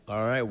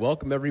All right,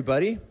 welcome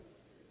everybody.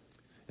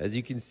 As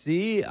you can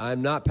see,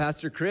 I'm not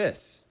Pastor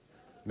Chris.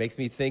 Makes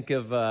me think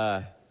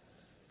of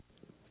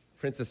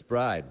Princess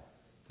Bride.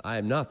 I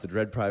am not the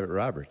Dread Private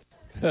Roberts.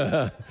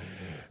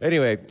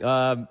 Anyway, you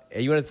want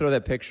to throw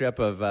that picture up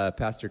of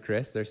Pastor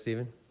Chris there,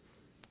 Stephen?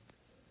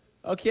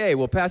 Okay,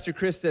 well, Pastor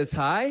Chris says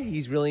hi.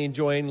 He's really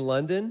enjoying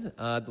London.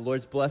 The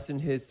Lord's blessing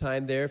his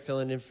time there,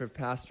 filling in for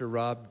Pastor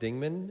Rob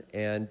Dingman.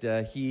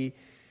 And he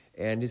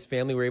and his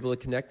family were able to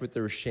connect with the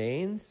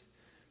Rashanes,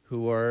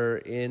 who are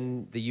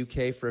in the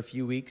UK for a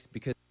few weeks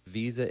because of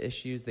visa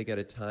issues. They got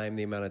to time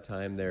the amount of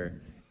time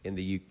they're in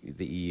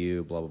the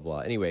EU, blah, blah, blah.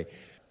 Anyway,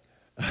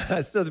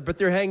 but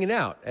they're hanging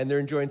out, and they're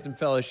enjoying some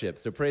fellowship,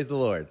 so praise the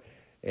Lord.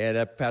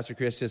 And Pastor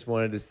Chris just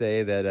wanted to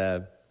say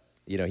that,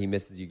 he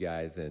misses you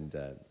guys, and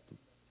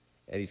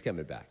he's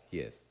coming back. He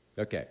is.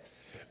 Okay.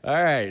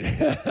 All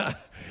right.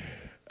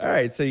 All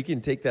right, so you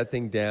can take that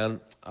thing down.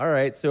 All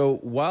right, so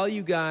while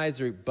you guys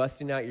are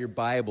busting out your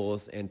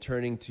Bibles and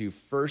turning to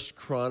 1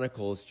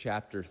 Chronicles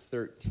chapter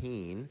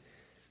 13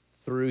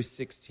 through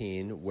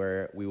 16,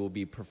 where we will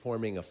be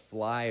performing a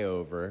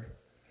flyover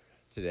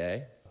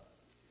today.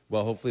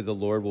 Well, hopefully the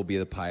Lord will be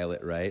the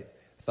pilot, right?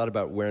 I thought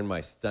about wearing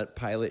my stunt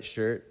pilot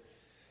shirt,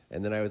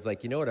 and then I was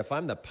like, you know what, if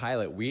I'm the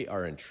pilot, we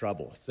are in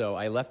trouble. So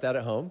I left that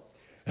at home.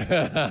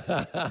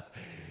 But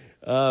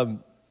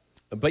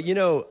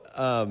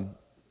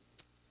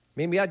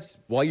maybe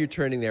while you're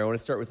turning there, I want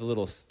to start with a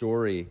little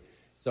story.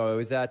 So I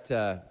was at,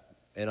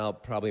 and I'll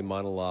probably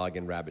monologue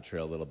and rabbit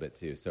trail a little bit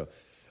too. So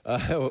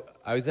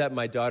I was at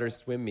my daughter's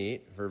swim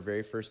meet, her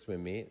very first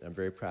swim meet. I'm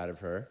very proud of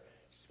her.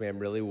 She swam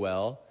really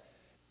well.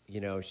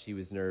 She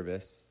was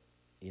nervous,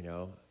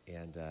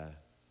 and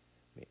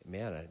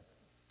man,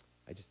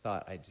 I just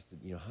thought,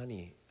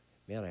 honey,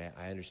 man,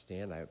 I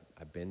understand.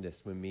 I've been to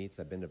swim meets.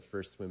 I've been to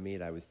first swim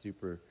meet. I was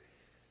super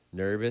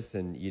nervous,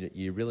 and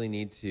you really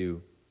need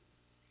to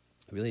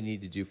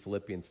do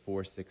Philippians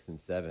 4, 6, and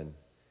 7,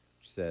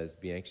 which says,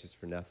 be anxious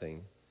for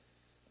nothing,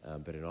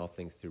 but in all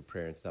things through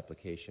prayer and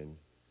supplication,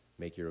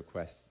 make your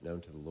requests known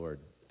to the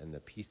Lord, and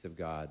the peace of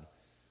God,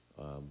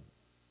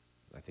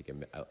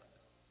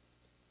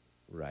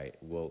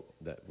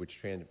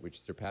 which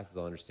surpasses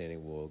all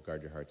understanding, will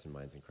guard your hearts and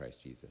minds in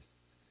Christ Jesus.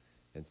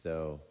 And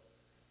so,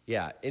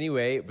 yeah,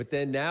 anyway, but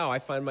then now I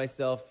find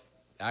myself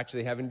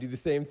actually having to do the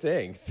same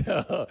thing.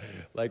 So,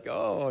 like,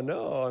 oh,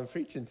 no, I'm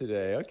preaching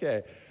today.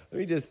 Okay. Let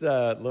me just,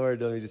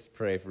 Lord, let me just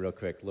pray for real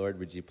quick. Lord,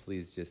 would you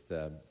please just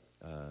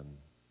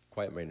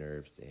quiet my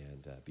nerves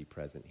and be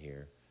present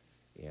here?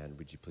 And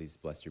would you please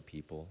bless your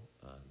people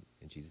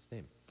in Jesus'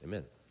 name?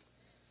 Amen.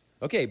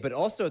 Okay, but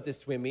also at this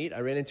swim meet, I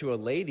ran into a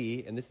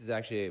lady, and this is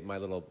actually my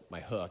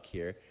hook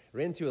here. I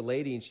ran into a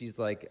lady, and she's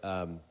like,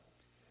 we're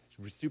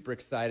super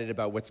excited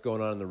about what's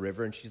going on in the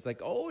river, and she's like,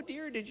 oh,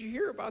 dear, did you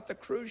hear about the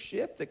cruise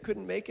ship that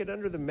couldn't make it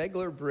under the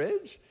Megler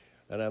Bridge?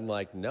 And I'm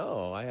like,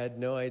 no, I had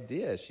no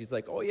idea. She's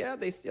like, oh, yeah,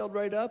 they sailed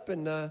right up,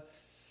 and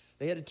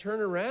they had to turn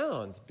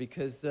around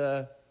because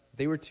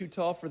they were too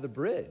tall for the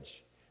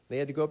bridge. They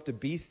had to go up to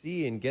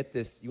BC and get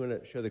this. You want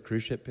to show the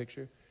cruise ship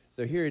picture?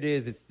 So here it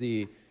is. It's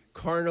the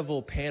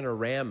Carnival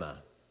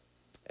Panorama.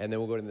 And then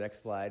we'll go to the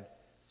next slide.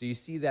 So you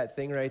see that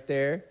thing right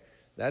there?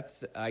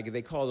 That's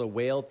they call it a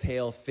whale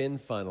tail fin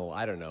funnel.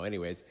 I don't know.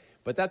 Anyways,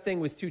 but that thing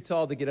was too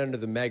tall to get under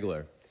the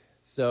Megler.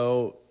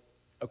 So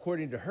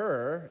according to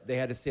her, they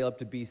had to sail up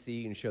to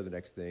BC and show the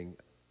next thing.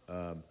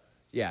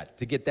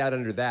 To get that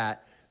under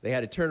that, they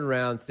had to turn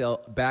around,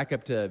 sail back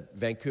up to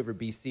Vancouver,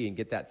 BC, and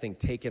get that thing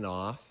taken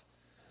off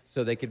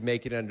so they could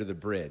make it under the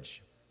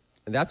bridge.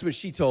 And that's what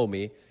she told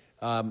me.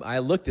 I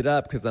looked it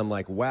up because I'm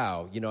like,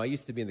 wow. I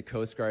used to be in the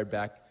Coast Guard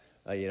back,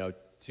 2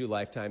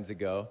 lifetimes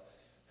ago.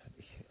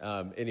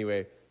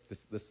 Anyway,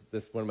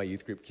 this one of my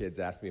youth group kids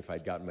asked me if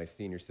I'd gotten my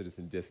senior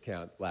citizen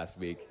discount last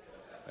week.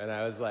 And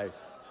I was like,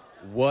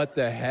 what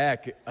the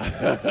heck?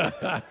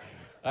 I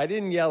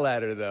didn't yell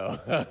at her,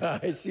 though.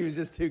 She was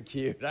just too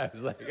cute. I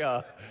was like,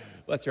 oh,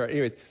 bless her heart.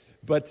 Anyways,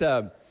 but,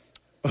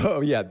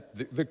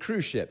 the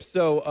cruise ship.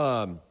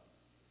 So,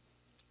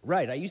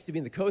 right, I used to be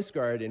in the Coast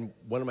Guard, and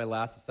one of my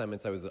last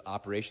assignments, I was an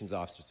operations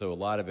officer, so a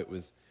lot of it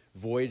was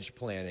voyage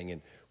planning.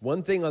 And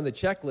one thing on the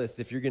checklist,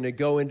 if you're going to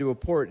go into a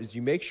port, is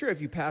you make sure if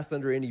you pass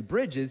under any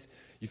bridges,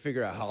 you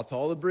figure out how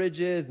tall the bridge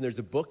is, and there's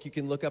a book you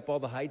can look up all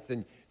the heights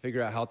and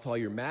figure out how tall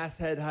your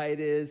masthead height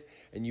is,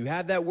 and you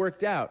have that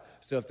worked out.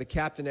 So if the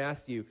captain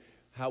asks you,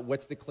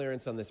 what's the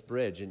clearance on this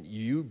bridge, and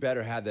you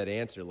better have that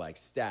answer like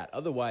stat.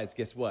 Otherwise,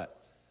 guess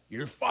what?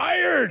 You're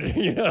fired!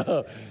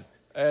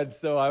 And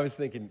so I was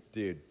thinking,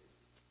 dude,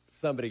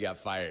 somebody got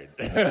fired.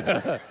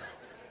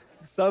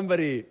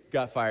 Somebody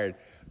got fired.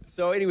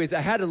 So anyways,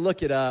 I had to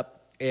look it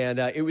up, and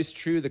it was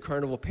true. The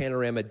Carnival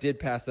Panorama did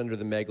pass under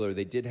the Megler.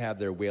 They did have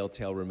their whale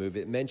tail removed.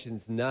 It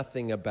mentions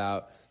nothing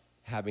about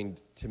having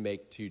to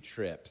make 2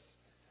 trips,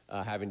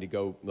 having to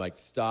go,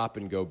 stop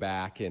and go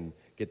back and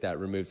get that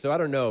removed. So I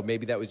don't know.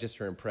 Maybe that was just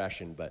her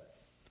impression. But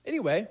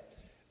anyway,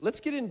 let's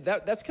get in.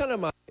 That's kind of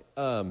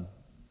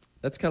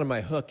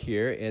my hook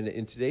here. And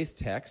in today's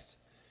text,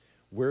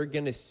 we're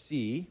going to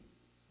see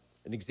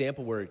an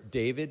example where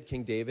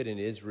King David in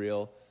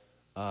Israel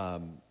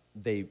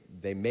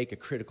they make a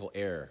critical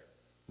error,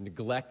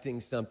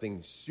 neglecting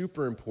something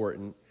super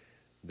important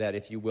that,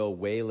 if you will,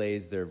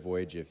 waylays their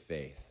voyage of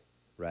faith,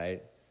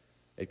 right?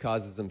 It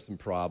causes them some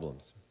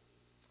problems.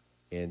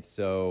 And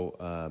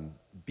so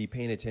be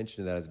paying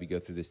attention to that as we go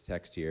through this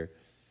text here.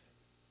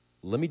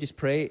 Let me just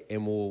pray,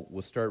 and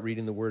we'll start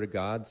reading the Word of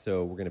God.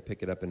 So we're going to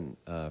pick it up in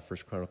 1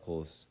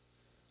 Chronicles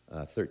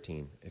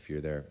 13, if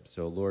you're there.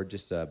 So, Lord,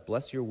 just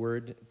bless your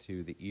word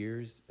to the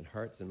ears and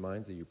hearts and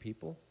minds of your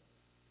people.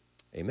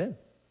 Amen.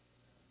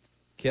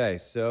 Okay,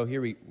 so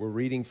here we're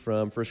reading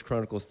from 1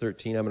 Chronicles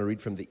 13. I'm going to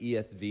read from the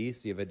ESV,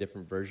 so you have a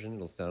different version.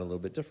 It'll sound a little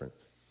bit different.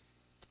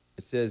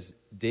 It says,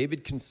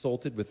 David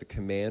consulted with the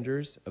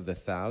commanders of the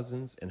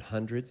thousands and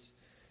hundreds,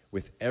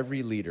 with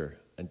every leader.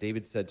 And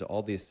David said to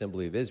all the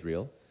assembly of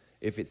Israel,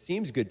 if it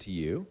seems good to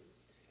you,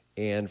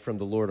 and from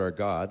the Lord our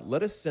God,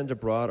 let us send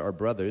abroad our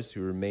brothers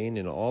who remain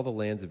in all the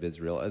lands of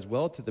Israel, as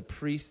well to the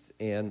priests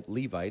and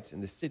Levites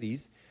in the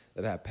cities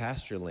that have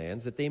pasture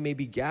lands, that they may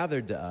be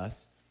gathered to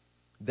us.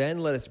 Then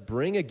let us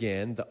bring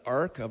again the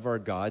ark of our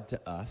God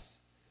to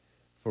us,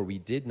 for we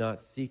did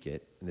not seek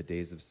it in the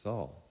days of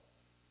Saul.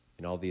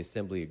 And all the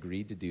assembly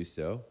agreed to do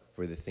so,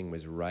 for the thing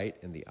was right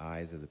in the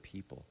eyes of the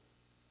people.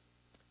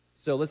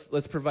 So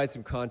let's provide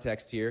some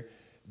context here.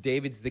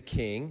 David's the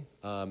king.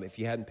 If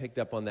you hadn't picked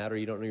up on that or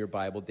you don't know your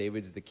Bible,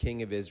 David's the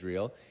king of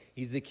Israel.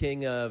 He's the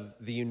king of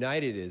the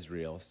united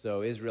Israel.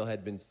 So Israel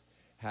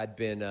had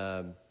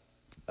been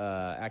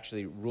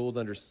actually ruled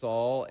under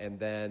Saul, and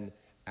then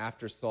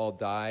after Saul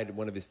died,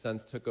 one of his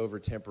sons took over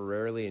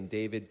temporarily, and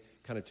David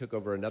kind of took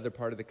over another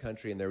part of the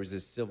country, and there was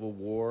this civil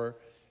war.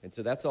 And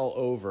so that's all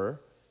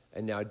over,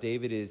 and now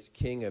David is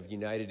king of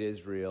united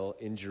Israel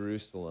in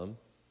Jerusalem.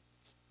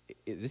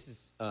 This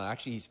is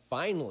actually, he's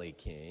finally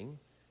king,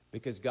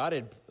 because God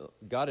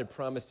had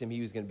promised him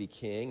he was going to be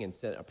king and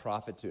sent a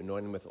prophet to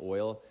anoint him with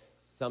oil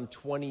some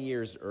 20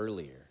 years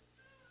earlier.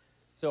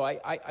 So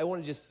I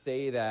want to just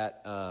say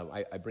that,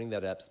 I bring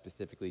that up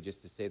specifically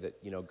just to say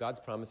that, God's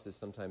promises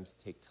sometimes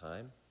take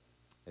time,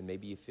 and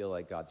maybe you feel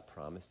like God's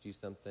promised you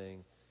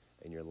something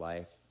in your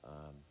life,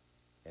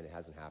 and it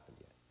hasn't happened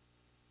yet.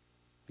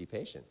 Be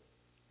patient.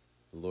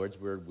 The Lord's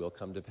word will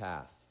come to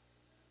pass.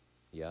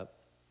 Yep,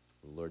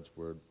 the Lord's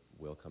word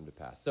will come to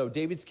pass. So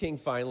David's king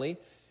finally,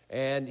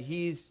 and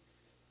he's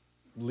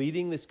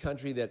leading this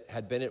country that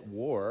had been at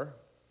war,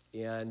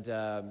 and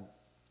I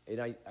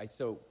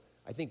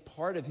think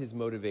part of his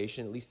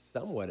motivation, at least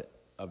somewhat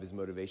of his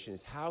motivation,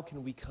 is how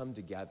can we come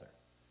together?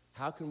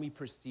 How can we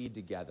proceed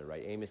together,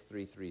 right? Amos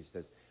 3:3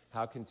 says,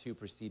 how can two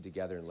proceed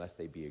together unless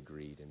they be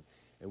agreed?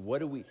 And what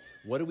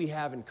do we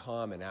have in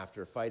common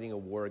after fighting a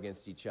war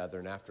against each other,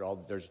 and after all,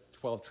 there's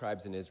 12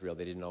 tribes in Israel,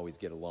 they didn't always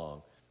get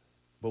along.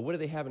 But what do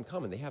they have in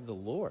common? They have the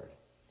Lord.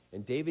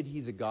 And David,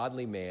 he's a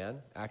godly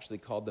man, actually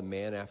called the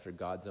man after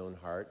God's own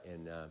heart,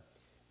 and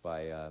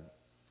by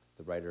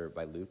the writer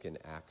by Luke in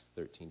Acts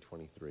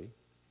 13:23.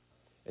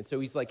 And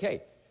so he's like,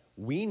 hey,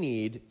 we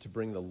need to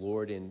bring the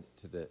Lord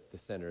into the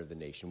center of the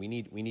nation. We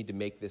need to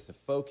make this a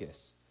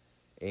focus.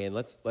 And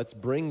let's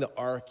bring the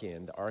ark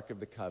in, the Ark of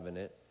the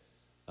Covenant,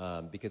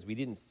 because we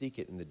didn't seek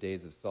it in the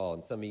days of Saul.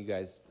 And some of you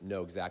guys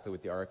know exactly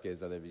what the ark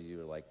is. Other of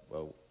you are like,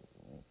 well,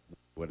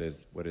 what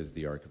is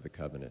the Ark of the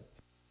Covenant?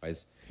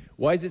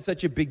 Why is it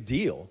such a big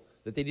deal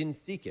that they didn't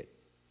seek it?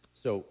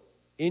 So,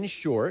 in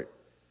short,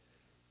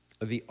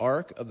 the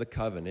Ark of the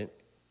Covenant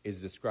is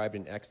described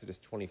in Exodus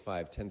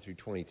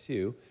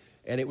 25:10-22,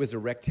 and it was a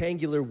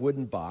rectangular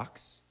wooden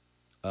box.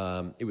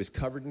 It was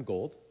covered in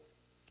gold.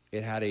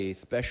 It had a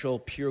special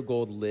pure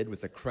gold lid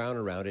with a crown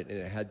around it, and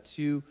it had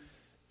two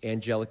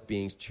angelic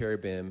beings,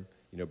 cherubim,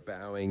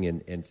 bowing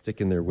and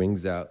sticking their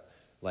wings out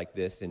like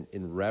this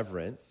in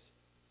reverence.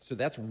 So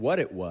that's what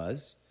it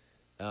was.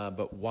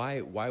 But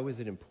why was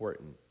it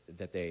important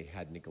that they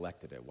had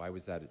neglected it? Why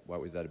was that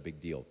a big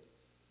deal?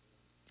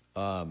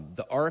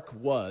 The ark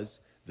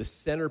was the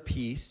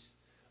centerpiece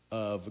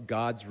of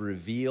God's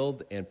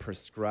revealed and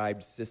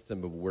prescribed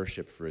system of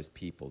worship for his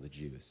people, the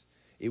Jews.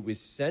 It was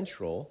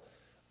central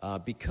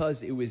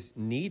because it was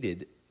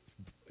needed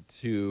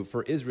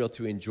for Israel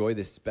to enjoy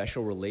this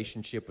special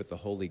relationship with the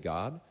holy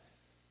God.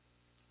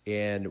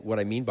 And what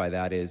I mean by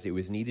that is it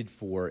was needed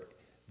for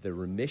the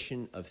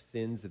remission of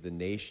sins of the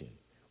nation.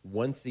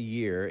 Once a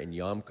year in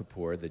Yom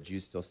Kippur, the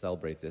Jews still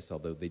celebrate this,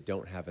 although they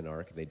don't have an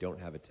ark and they don't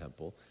have a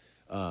temple.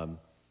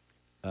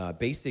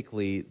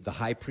 Basically, the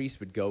high priest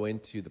would go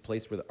into the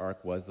place where the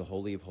ark was, the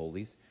Holy of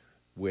Holies,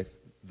 with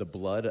the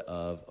blood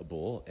of a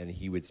bull, and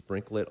he would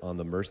sprinkle it on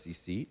the mercy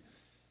seat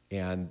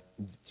and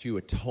to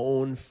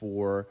atone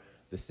for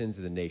the sins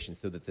of the nation,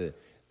 so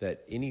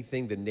that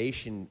anything the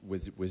nation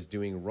was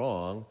doing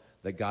wrong,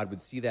 that God would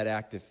see that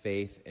act of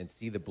faith and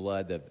see the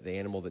blood of the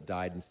animal that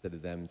died instead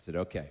of them and said,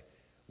 okay,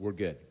 we're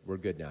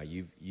good now.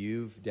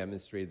 You've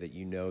demonstrated that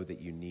you know that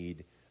you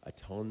need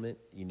atonement.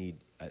 You need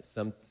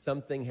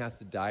something has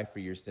to die for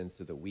your sins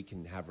so that we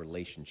can have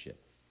relationship.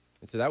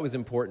 And so that was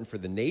important for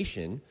the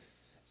nation.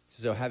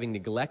 So having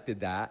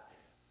neglected that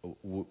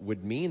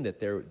would mean that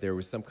there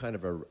was some kind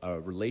of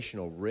a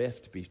relational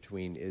rift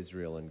between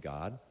Israel and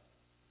God.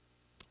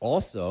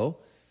 Also,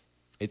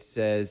 it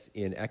says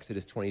in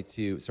Exodus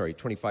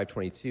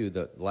 25:22,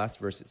 the last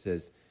verse, it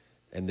says,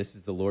 and this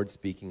is the Lord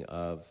speaking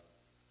of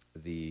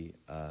the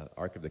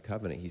Ark of the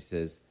Covenant. He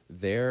says,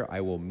 "There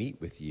I will meet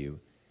with you,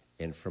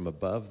 and from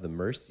above the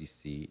mercy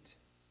seat,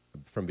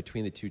 from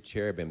between the two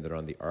cherubim that are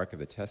on the Ark of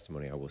the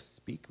Testimony, I will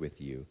speak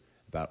with you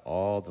about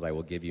all that I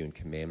will give you in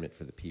commandment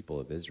for the people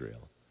of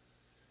Israel."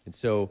 And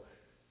so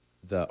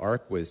the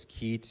Ark was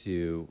key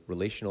to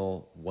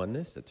relational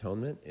oneness,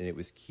 atonement, and it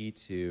was key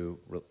to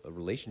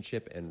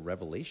relationship and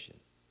revelation.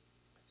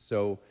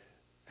 So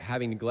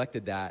having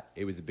neglected that,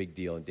 it was a big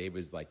deal, and David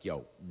was like,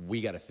 yo,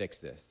 we got to fix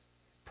this.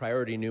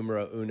 Priority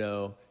numero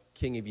uno,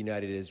 King of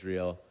United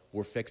Israel,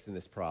 we're fixing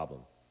this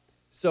problem.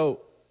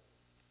 So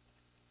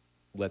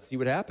let's see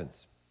what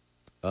happens.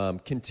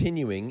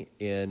 Continuing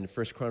in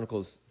 1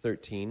 Chronicles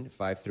 13,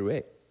 5 through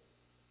 8.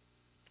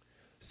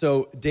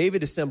 So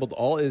David assembled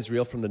all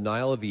Israel from the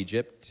Nile of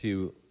Egypt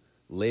to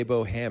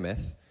Labo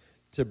Hamath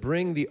to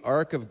bring the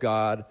ark of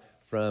God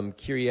from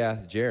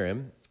Kiriath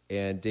Jearim.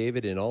 And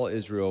David and all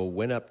Israel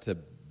went up to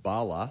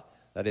Bala,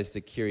 that is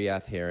to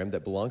Kiriath Jearim,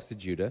 that belongs to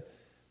Judah,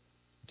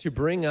 to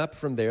bring up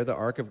from there the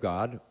ark of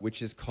God,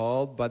 which is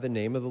called by the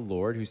name of the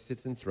Lord, who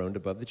sits enthroned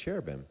above the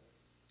cherubim.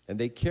 And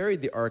they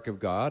carried the ark of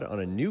God on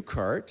a new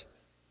cart,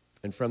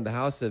 and from the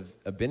house of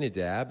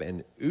Abinadab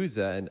and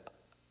Uzzah and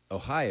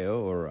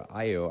Ohio, or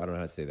Io, I don't know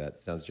how to say that. It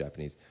sounds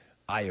Japanese.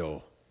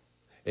 Io.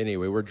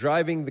 Anyway, we're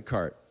driving the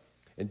cart.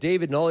 And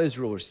David and all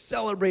Israel were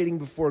celebrating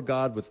before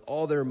God with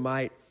all their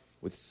might,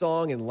 with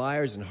song and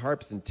lyres and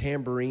harps and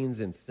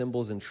tambourines and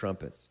cymbals and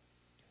trumpets.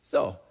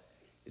 So,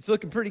 it's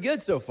looking pretty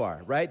good so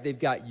far, right? They've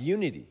got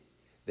unity.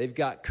 They've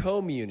got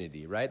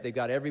community, right? They've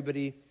got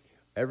everybody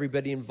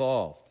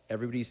involved.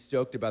 Everybody's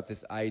stoked about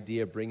this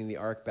idea of bringing the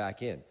ark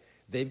back in.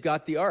 They've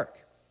got the ark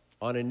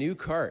on a new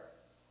cart.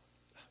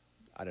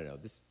 I don't know.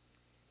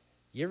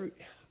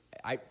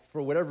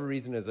 For whatever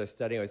reason, as I was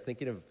studying, I was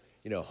thinking of,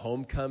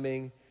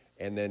 Homecoming,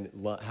 and then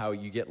how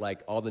you get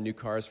like all the new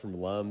cars from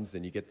Lums,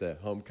 and you get the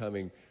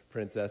Homecoming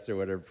princess or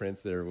whatever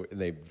prince, and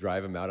they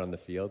drive them out on the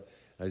field.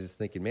 I was just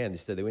thinking, man,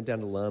 so they went down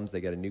to Lums,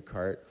 they got a new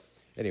cart.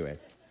 Anyway,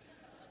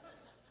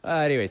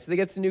 so they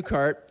got this new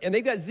cart, and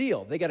they got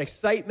zeal. They got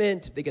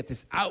excitement. They got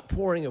this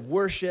outpouring of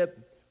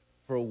worship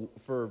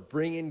for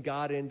bringing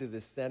God into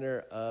the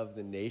center of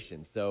the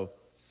nation. So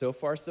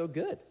far, so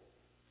good.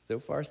 So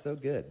far, so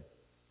good.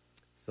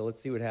 So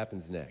let's see what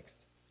happens next.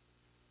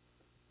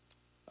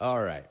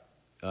 All right.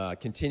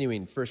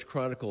 Continuing, 1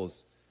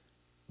 Chronicles,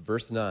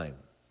 verse 9.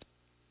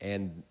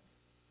 And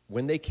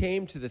when they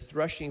came to the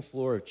threshing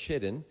floor of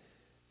Chidon,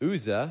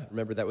 Uzzah,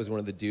 remember that was one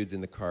of the dudes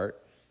in the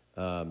cart,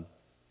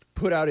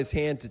 put out his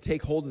hand to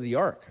take hold of the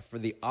ark, for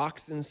the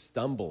oxen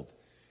stumbled.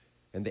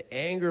 And the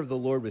anger of the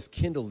Lord was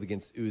kindled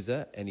against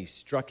Uzzah, and he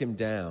struck him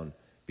down,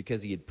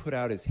 because he had put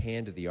out his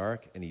hand to the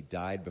ark, and he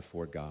died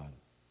before God.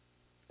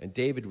 And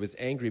David was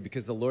angry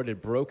because the Lord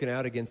had broken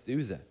out against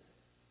Uzzah.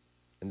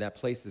 And that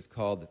place is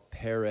called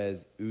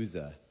Perez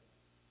Uzzah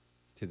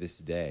to this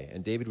day.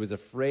 And David was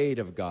afraid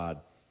of God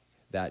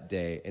that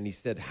day. And he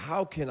said,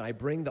 how can I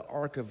bring the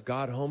ark of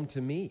God home to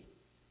me?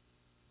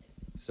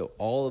 So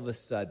all of a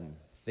sudden,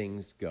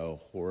 things go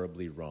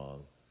horribly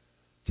wrong.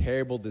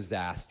 Terrible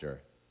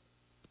disaster.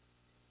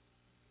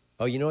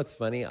 Oh, you know what's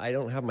funny? I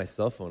don't have my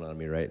cell phone on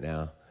me right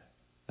now.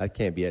 That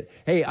can't be it.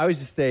 Hey, I was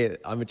just saying,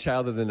 I'm a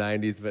child of the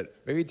 90s, but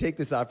maybe take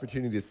this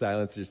opportunity to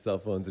silence your cell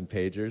phones and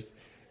pagers.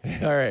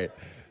 All right,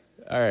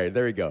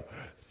 there we go.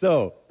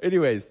 So,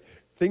 anyways,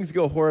 things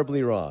go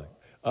horribly wrong.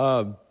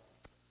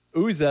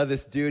 Uzzah,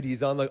 this dude,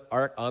 he's on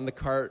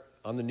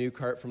the new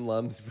cart from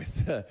Lums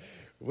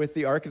with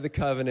the Ark of the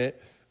Covenant.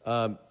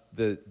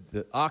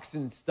 The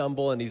oxen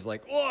stumble, and he's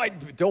like, oh, I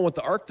don't want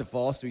the ark to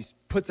fall, so he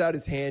puts out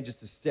his hand just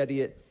to steady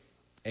it,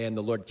 and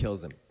the Lord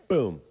kills him.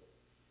 Boom.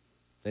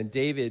 And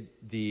David,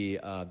 the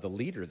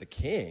leader, the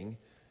king,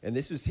 and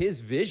this was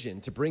his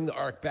vision to bring the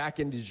ark back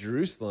into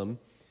Jerusalem,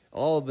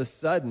 all of a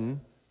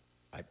sudden,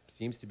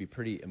 seems to be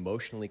pretty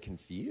emotionally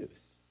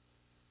confused,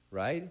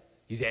 right?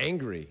 He's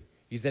angry.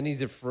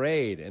 He's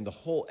afraid, and the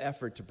whole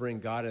effort to bring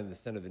God into the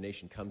center of the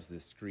nation comes to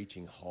this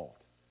screeching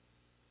halt.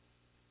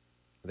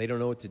 They don't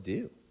know what to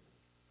do.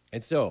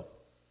 And so,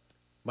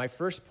 my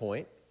first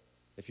point,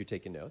 if you're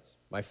taking notes,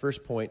 my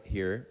first point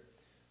here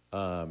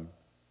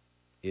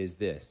is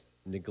this.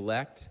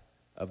 Neglect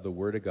of the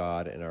Word of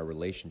God and our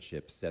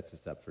relationship sets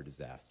us up for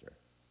disaster.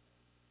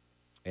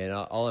 And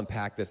I'll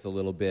unpack this a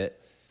little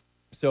bit.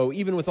 So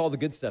even with all the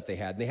good stuff they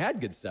had, and they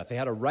had good stuff, they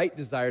had a right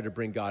desire to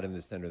bring God into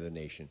the center of the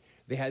nation.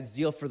 They had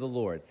zeal for the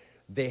Lord.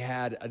 They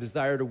had a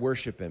desire to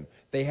worship Him.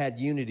 They had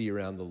unity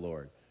around the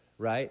Lord,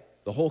 right?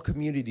 The whole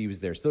community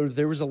was there. So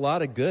there was a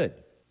lot of good.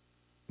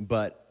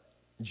 But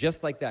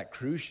just like that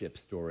cruise ship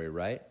story,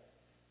 right?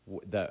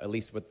 At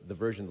least what the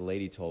version the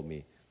lady told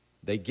me.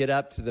 They get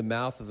up to the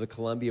mouth of the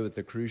Columbia with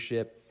the cruise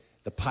ship.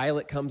 The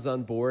pilot comes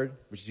on board,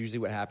 which is usually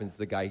what happens to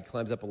the guy. He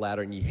climbs up a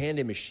ladder, and you hand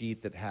him a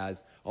sheet that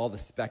has all the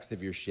specs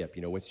of your ship.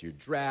 What's your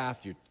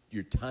draft,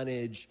 your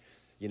tonnage,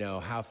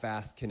 how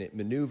fast can it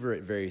maneuver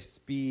at various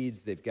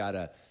speeds. They've got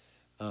a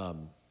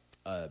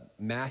a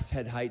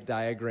masthead height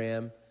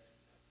diagram,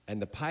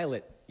 and the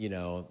pilot,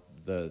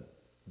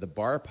 the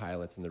bar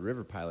pilots and the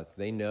river pilots,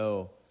 they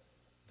know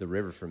the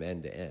river from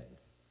end to end.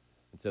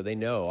 And so they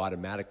know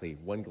automatically,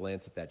 one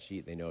glance at that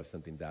sheet, they know if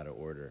something's out of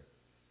order.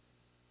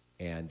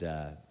 And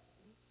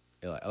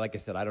like I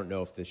said, I don't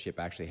know if the ship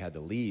actually had to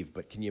leave,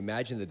 but can you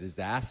imagine the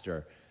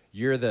disaster?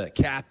 You're the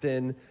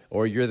captain,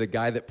 or you're the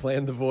guy that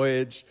planned the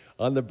voyage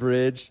on the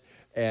bridge,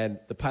 and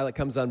the pilot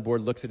comes on board,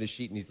 looks at his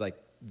sheet, and he's like,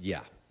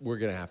 yeah, we're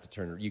going to have to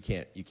turn. You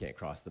can't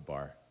cross the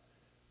bar.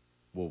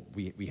 Well,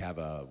 we have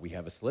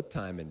a slip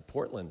time in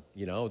Portland.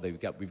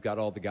 We've got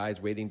all the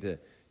guys waiting to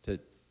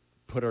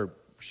put our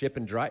ship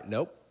in dry.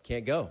 Nope,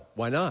 can't go.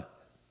 Why not?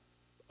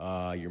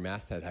 Your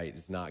masthead height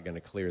is not going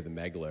to clear the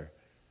Megler.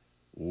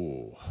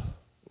 Ooh.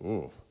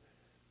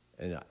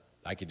 And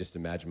I could just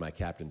imagine my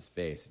captain's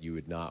face. You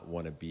would not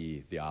want to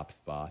be the ops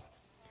boss.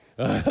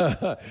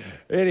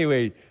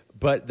 Anyway,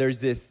 but there's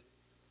this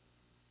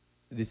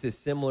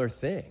similar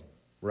thing,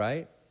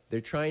 right? They're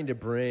trying to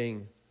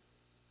bring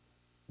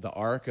the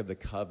Ark of the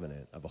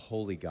Covenant of a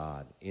holy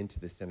God into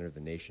the center of the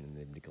nation, and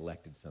they've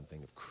neglected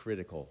something of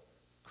critical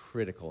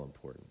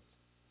importance.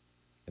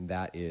 And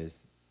that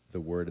is the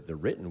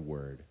written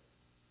word.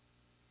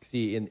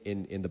 See,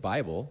 in the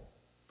Bible,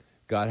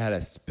 God had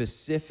a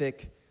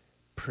specific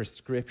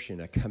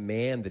prescription, a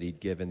command that he'd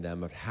given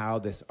them of how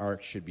this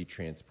ark should be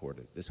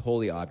transported, this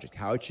holy object,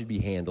 how it should be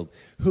handled,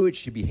 who it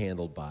should be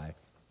handled by.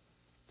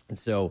 And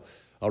so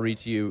I'll read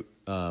to you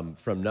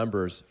from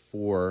Numbers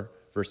 4,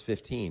 verse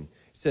 15.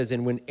 It says,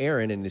 "And when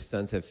Aaron and his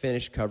sons have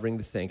finished covering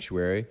the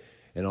sanctuary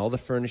and all the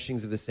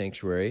furnishings of the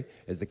sanctuary,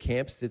 as the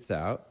camp sets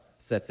out,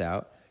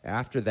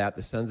 after that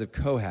the sons of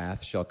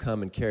Kohath shall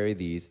come and carry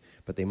these,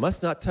 but they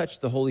must not touch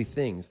the holy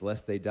things,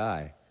 lest they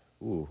die."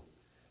 Ooh,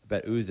 I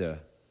bet Uzzah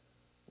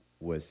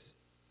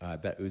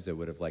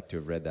would have liked to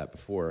have read that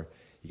before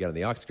he got on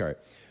the ox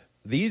cart.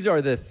 "These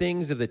are the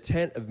things of the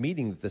tent of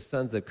meeting that the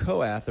sons of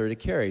Kohath are to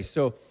carry."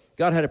 So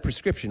God had a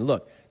prescription.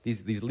 Look,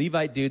 these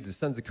Levite dudes, the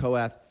sons of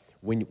Kohath,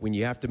 when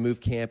you have to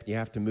move camp, and you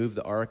have to move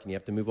the ark, and you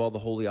have to move all the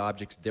holy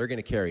objects, they're going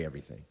to carry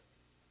everything.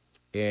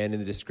 And in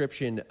the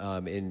description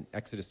in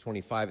Exodus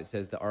 25, it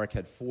says the ark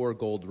had 4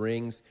 gold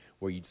rings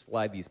where you'd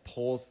slide these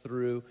poles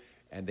through,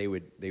 and they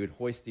would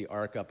hoist the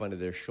ark up onto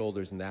their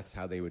shoulders, and that's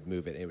how they would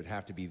move it. And it would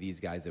have to be these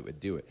guys that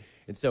would do it.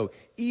 And so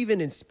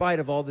even in spite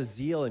of all the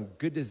zeal and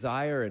good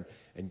desire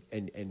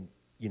and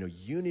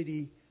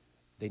unity,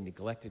 they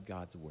neglected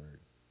God's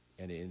word,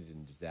 and it ended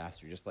in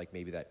disaster, just like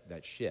maybe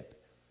that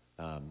ship,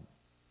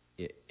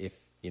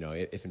 if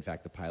in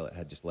fact the pilot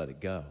had just let it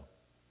go.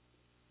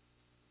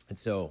 And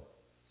so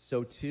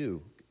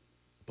too,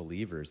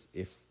 believers,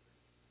 if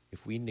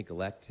we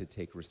neglect to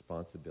take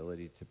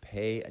responsibility to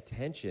pay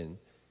attention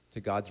to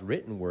God's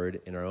written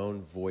word in our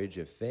own voyage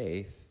of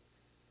faith,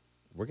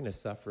 we're going to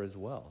suffer as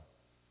well.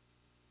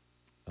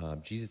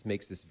 Jesus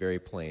makes this very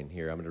plain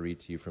here. I'm going to read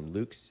to you from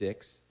Luke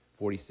 6,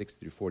 46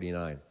 through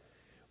 49.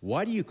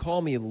 "Why do you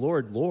call me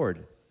Lord,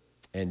 Lord,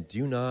 and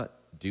do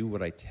not do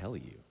what I tell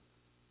you?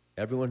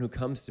 Everyone who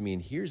comes to me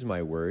and hears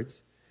my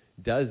words,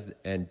 does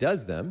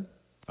them,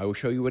 I will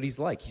show you what he's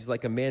like. He's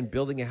like a man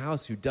building a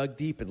house who dug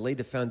deep and laid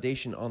the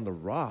foundation on the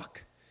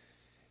rock.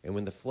 And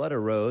when the flood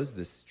arose,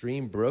 the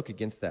stream broke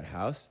against that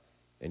house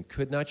and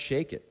could not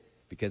shake it,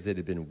 because it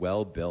had been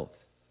well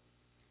built.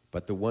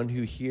 But the one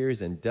who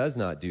hears and does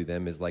not do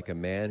them is like a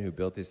man who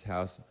built his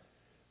house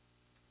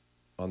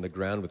on the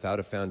ground without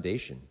a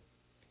foundation.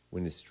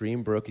 When the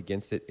stream broke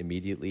against it,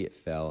 immediately it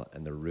fell,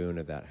 and the ruin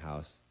of that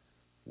house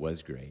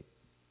was great."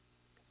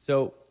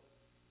 So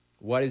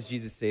why does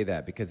Jesus say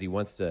that? Because he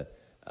wants to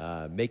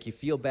make you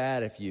feel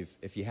bad if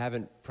you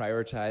haven't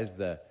prioritized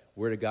the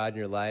Word of God in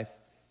your life?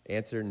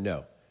 Answer,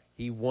 no.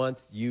 He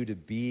wants you to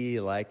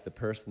be like the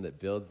person that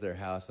builds their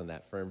house on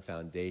that firm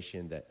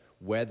foundation, that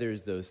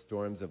weathers those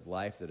storms of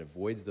life, that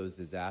avoids those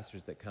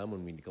disasters that come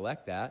when we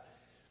neglect that.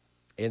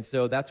 And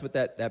so that's what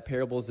that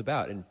parable is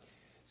about. And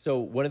so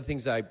one of the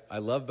things I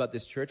love about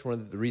this church, one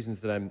of the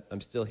reasons that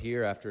I'm still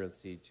here after,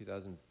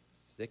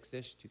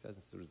 2006-ish,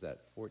 so what is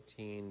that,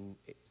 14,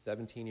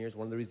 17 years?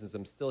 One of the reasons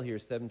I'm still here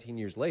 17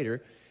 years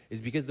later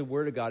is because the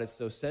Word of God is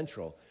so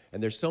central.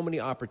 And there's so many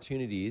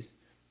opportunities.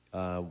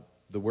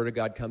 The Word of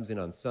God comes in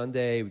on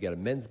Sunday. We got a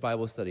men's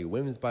Bible study, a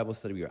women's Bible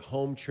study. We got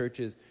home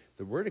churches.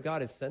 The Word of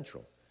God is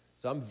central.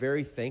 So I'm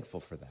very thankful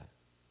for that.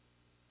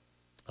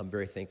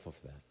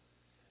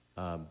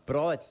 But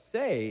all I'd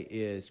say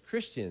is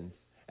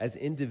Christians, as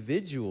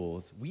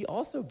individuals, we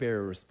also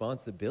bear a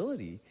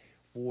responsibility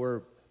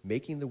for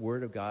making the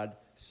Word of God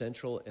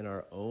central in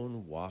our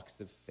own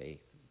walks of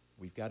faith.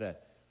 We've got to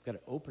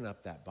open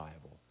up that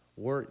Bible.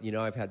 Or,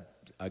 I had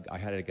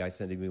a guy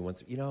send to me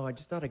once, I'm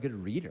just not a good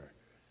reader.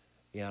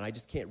 And I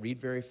just can't read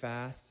very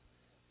fast.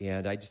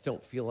 And I just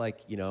don't feel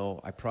like,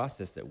 I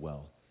process it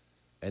well.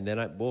 And then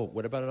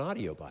what about an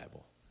audio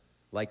Bible?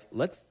 Like,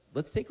 let's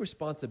take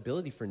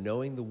responsibility for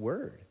knowing the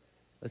Word.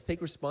 Let's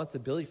take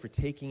responsibility for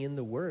taking in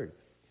the Word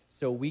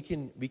so we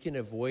can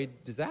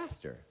avoid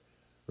disaster,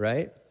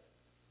 right?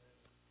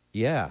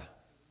 Yeah.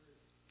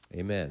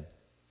 Amen.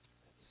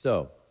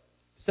 So,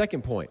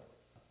 Second point,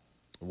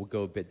 we'll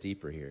go a bit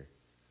deeper here.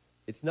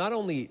 It's not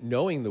only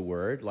knowing the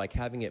word, like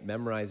having it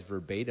memorized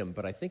verbatim,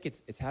 but I think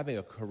it's having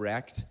a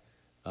correct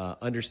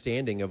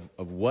understanding of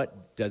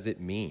what does it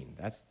mean.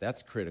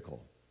 That's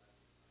critical.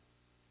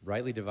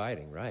 Rightly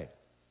dividing, right.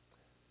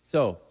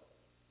 So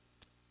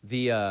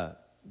the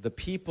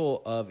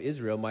people of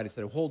Israel might have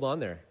said, hold on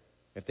there.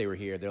 If they were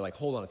here, they're like,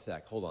 hold on a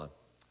sec, hold on.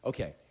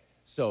 Okay,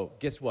 so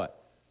guess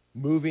what?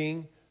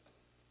 Moving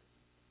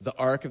the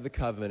Ark of the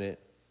Covenant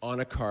on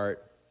a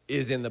cart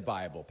is in the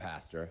Bible,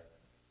 Pastor.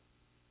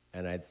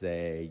 And I'd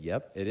say,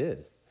 yep, it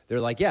is. They're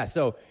like, yeah,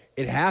 so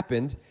it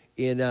happened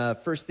in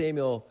 1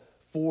 Samuel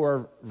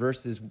 4 1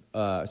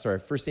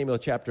 Samuel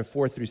chapter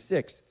 4 through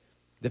 6.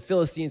 The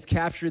Philistines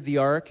captured the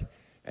ark,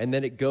 and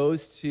then it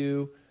goes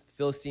to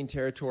Philistine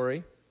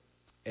territory,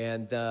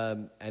 and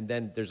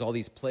then there's all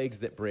these plagues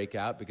that break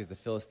out because the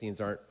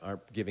Philistines aren't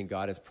giving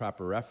God his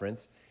proper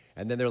reference,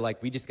 and then they're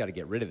like, we just got to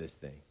get rid of this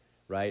thing,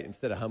 right?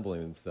 Instead of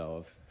humbling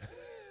themselves.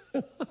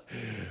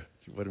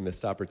 What a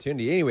missed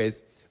opportunity.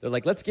 Anyways, they're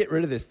like, let's get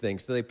rid of this thing.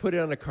 So they put it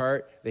on a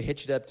cart, they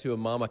hitch it up to a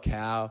mama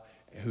cow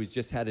who's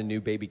just had a new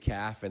baby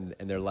calf, and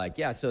they're like,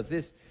 yeah, so if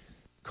this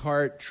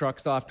cart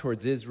trucks off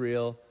towards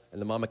Israel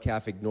and the mama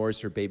calf ignores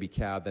her baby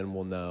cow, then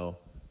we'll know,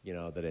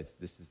 that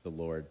this is the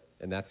Lord.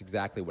 And that's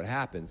exactly what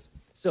happens.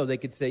 So they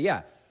could say,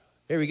 yeah,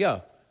 here we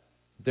go.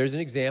 There's an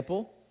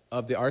example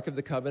of the Ark of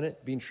the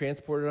Covenant being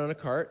transported on a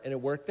cart, and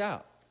it worked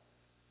out.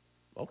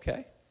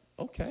 Okay.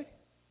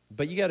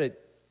 But you got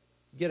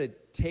to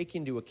take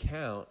into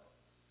account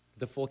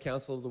the full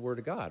counsel of the Word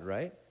of God,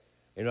 right?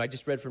 I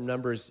just read from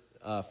Numbers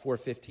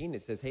 4:15.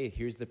 It says, hey,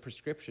 here's the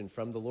prescription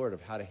from the Lord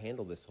of how to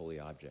handle this holy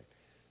object.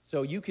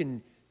 So you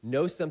can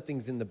know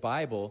something's in the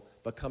Bible,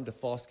 but come to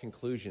false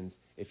conclusions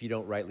if you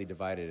don't rightly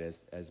divide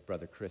it, as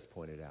Brother Chris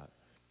pointed out.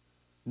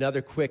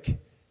 Another quick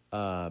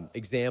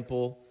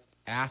example,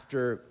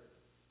 after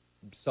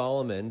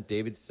Solomon,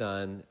 David's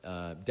son,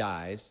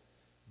 dies,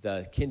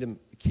 the kingdom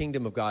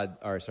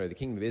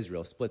of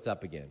Israel splits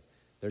up again.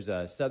 There's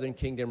a southern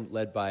kingdom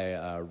led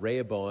by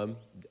Rehoboam,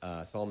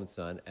 Solomon's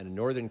son, and a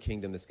northern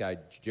kingdom, this guy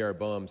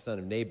Jeroboam, son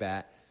of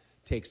Nebat,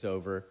 takes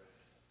over.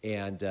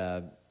 And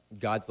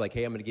God's like,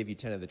 hey, I'm going to give you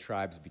 10 of the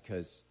tribes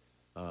because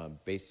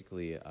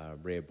basically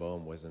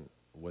Rehoboam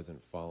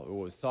wasn't following. It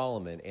was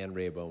Solomon and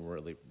Rehoboam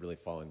were really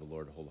following the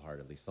Lord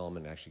wholeheartedly.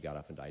 Solomon actually got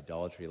off into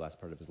idolatry the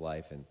last part of his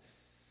life. And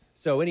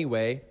so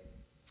anyway,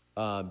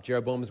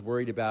 Jeroboam is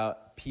worried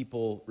about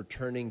people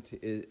returning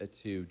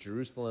to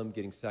Jerusalem,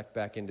 getting sucked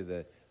back into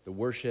the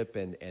worship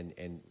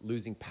and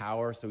losing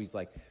power. So he's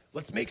like,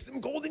 let's make some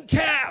golden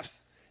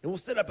calves, and we'll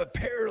set up a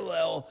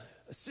parallel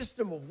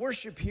system of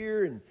worship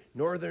here in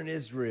northern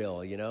Israel,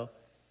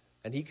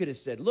 And he could have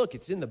said, look,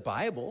 it's in the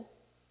Bible.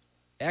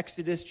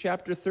 Exodus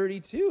chapter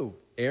 32.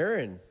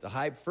 Aaron, the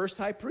first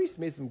high priest,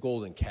 made some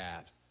golden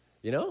calves.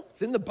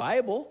 It's in the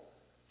Bible.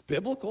 It's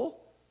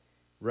biblical.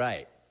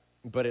 Right.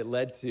 But it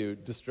led to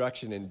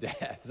destruction and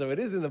death. So it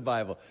is in the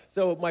Bible.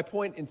 So my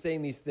point in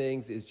saying these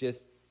things is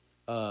just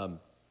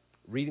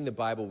reading the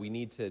Bible, we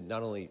need to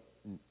not only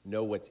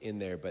know what's in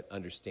there, but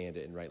understand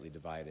it and rightly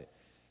divide it.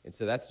 And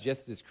so that's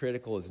just as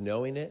critical as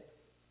knowing it.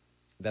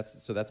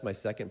 That's my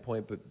second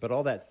point. But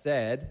all that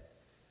said,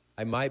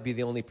 I might be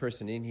the only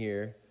person in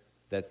here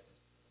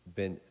that's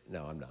been,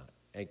 no, I'm not.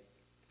 Hey,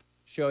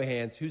 show of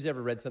hands, who's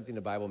ever read something in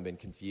the Bible and been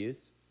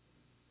confused?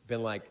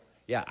 Been like,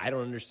 yeah, I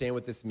don't understand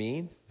what this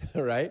means,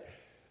 right?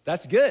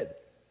 That's good.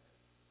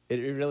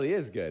 It really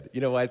is good.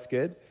 You know why it's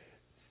good?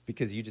 It's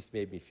because you just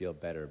made me feel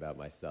better about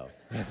myself.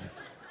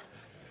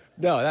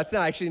 No, that's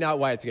not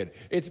why it's good.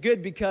 It's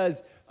good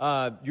because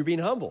you're being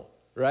humble,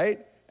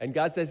 right? And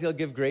God says he'll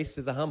give grace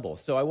to the humble.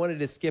 So I wanted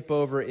to skip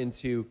over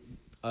into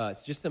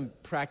just some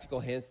practical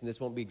hints, and this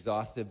won't be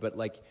exhaustive, but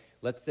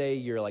let's say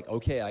you're like,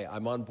 okay,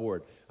 I'm on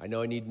board. I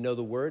know I need to know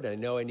the word. I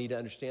know I need to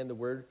understand the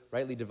word,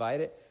 rightly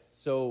divide it.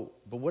 So,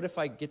 but what if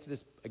I get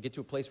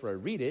to a place where I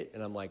read it,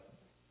 and I'm like,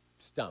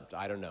 stumped,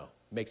 I don't know.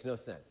 Makes no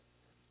sense.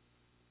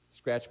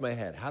 Scratch my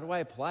head. How do I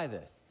apply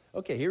this?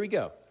 Okay, here we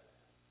go.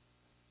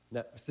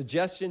 Now,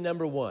 suggestion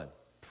number 1,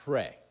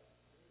 pray,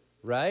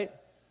 right?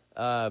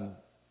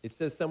 It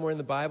says somewhere in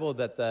the Bible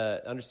that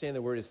the understanding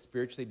the word is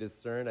spiritually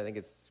discerned. I think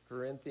it's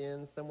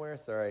Corinthians somewhere.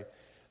 Sorry.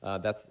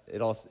 That's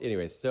it all.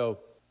 Anyways,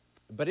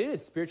 but it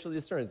is spiritually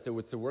discerned. So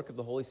it's the work of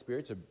the Holy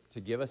Spirit to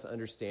give us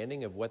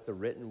understanding of what the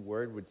written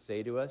word would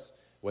say to us,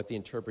 what the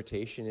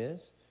interpretation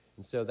is.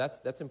 And so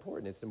that's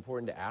important. It's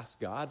important to ask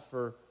God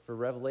for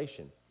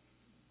revelation.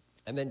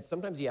 And then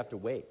sometimes you have to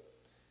wait.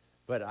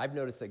 But I've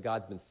noticed that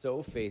God's been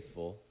so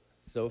faithful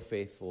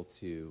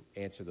to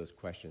answer those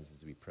questions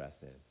as we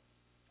press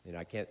in.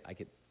 I can't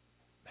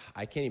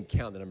even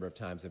count the number of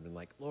times I've been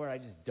like, Lord, I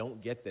just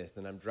don't get this.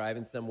 And I'm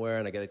driving somewhere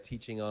and I got a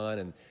teaching on,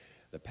 and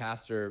the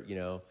pastor,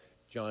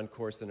 John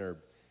Corson or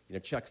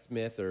Chuck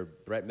Smith or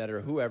Brett Metter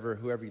or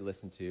whoever you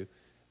listen to,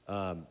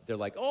 they're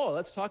like, oh,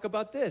 let's talk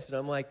about this. And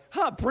I'm like,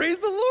 praise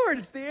the Lord.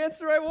 It's the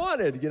answer I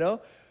wanted,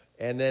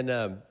 And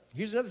then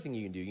here's another thing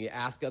you can do. You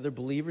ask other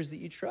believers that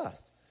you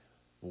trust.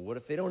 Well, what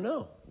if they don't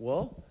know?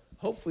 Well,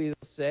 hopefully they'll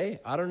say,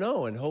 I don't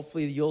know, and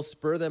hopefully you'll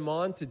spur them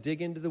on to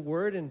dig into the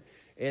Word and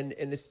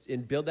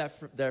build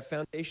that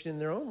foundation in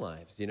their own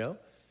lives, you know?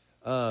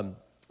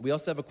 We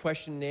also have a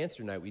question and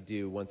answer night we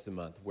do once a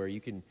month where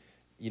you can,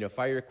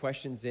 fire your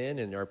questions in,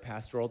 and our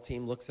pastoral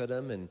team looks at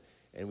them,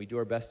 and we do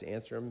our best to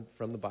answer them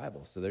from the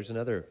Bible. So there's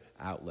another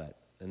outlet.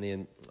 And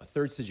then a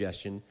third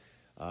suggestion,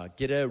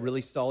 get a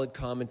really solid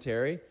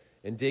commentary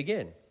and dig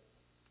in.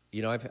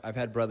 I've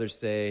had brothers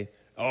say,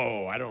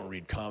 oh, I don't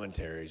read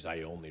commentaries,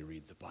 I only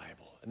read the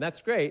Bible. And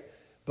that's great,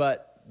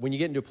 but when you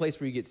get into a place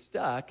where you get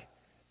stuck,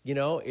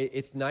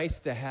 it's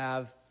nice to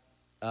have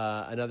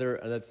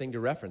another thing to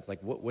reference. Like,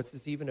 what's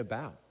this even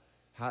about?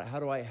 How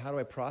do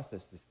I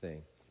process this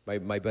thing?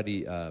 My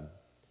buddy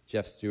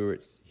Jeff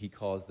Stewart, he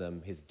calls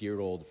them his dear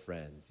old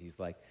friends. He's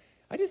like,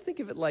 I just think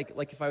of it like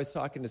if I was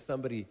talking to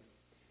somebody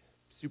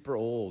super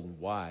old and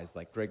wise,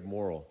 like Greg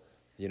Morrill,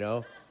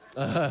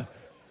 I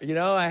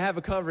have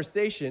a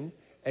conversation,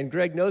 and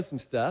Greg knows some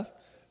stuff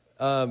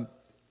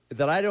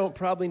that I don't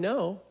probably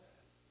know,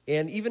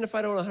 and even if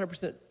I don't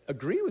 100%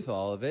 agree with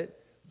all of it,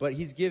 but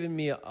he's given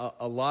me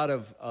a lot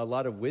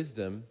of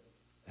wisdom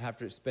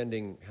after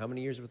spending how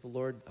many years with the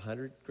Lord?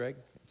 100, Greg?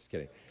 Just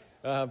kidding.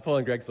 I'm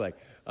pulling Greg's leg.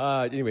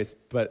 Anyways,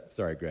 but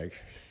sorry, Greg.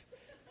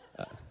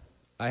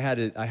 I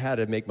had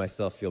to make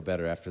myself feel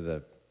better after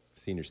the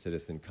senior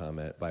citizen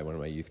comment by one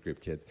of my youth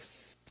group kids.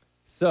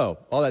 So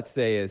all that to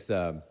say is,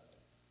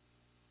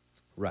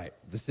 right,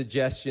 the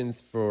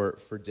suggestions for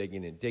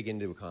digging in, dig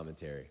into a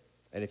commentary.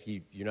 And if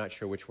you're not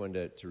sure which one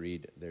to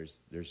read, there's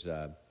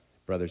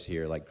brothers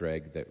here like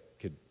Greg that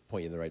could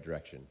point you in the right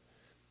direction.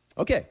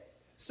 Okay,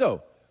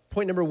 so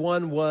point number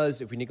one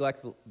was if we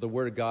neglect the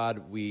Word of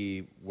God,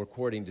 we're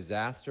courting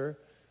disaster.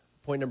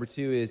 Point number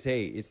two is,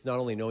 hey, it's not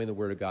only knowing the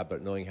Word of God,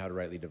 but knowing how to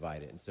rightly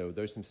divide it. And so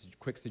there's some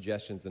quick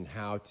suggestions on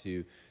how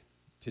to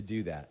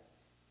do that.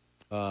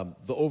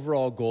 The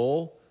overall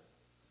goal,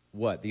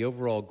 what? The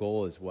overall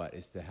goal is what?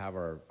 Is to have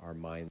our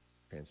mind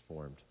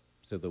transformed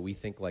so that we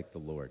think like the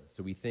Lord.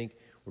 So we think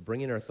we're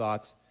bringing our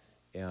thoughts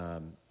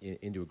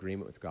into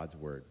agreement with God's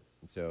Word.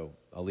 And so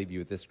I'll leave you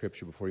with this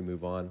scripture before we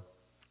move on.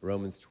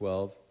 Romans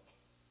 12,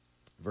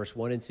 verse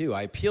 1 and 2.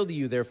 I appeal to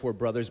you, therefore,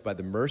 brothers, by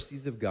the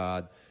mercies of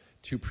God,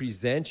 to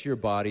present your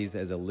bodies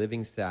as a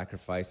living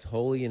sacrifice,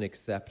 holy and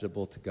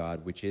acceptable to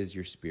God, which is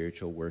your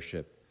spiritual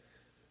worship.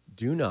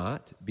 Do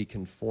not be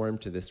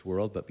conformed to this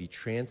world, but be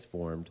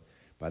transformed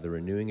by the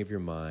renewing of your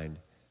mind,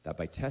 that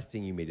by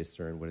testing you may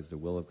discern what is the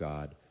will of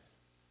God,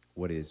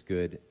 what is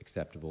good,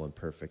 acceptable, and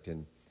perfect.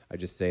 And I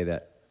just say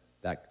that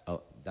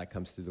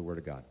comes through the Word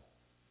of God.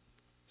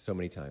 So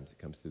many times it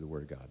comes through the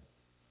Word of God.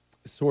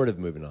 Sort of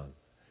moving on.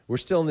 We're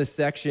still in this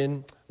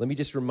section. Let me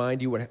just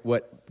remind you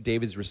what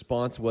David's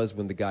response was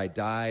when the guy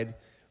died,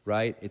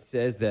 right? It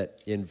says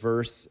that in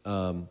verse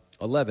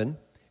 11,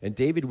 and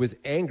David was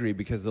angry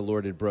because the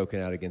Lord had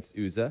broken out against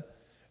Uzzah,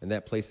 and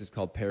that place is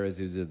called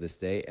Perez Uzzah this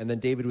day. And then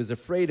David was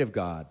afraid of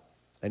God,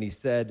 and he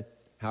said,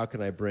 how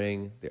can I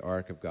bring the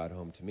ark of God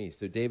home to me?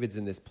 So David's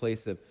in this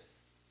place of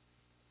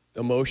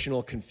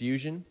emotional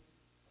confusion,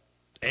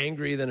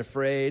 angry then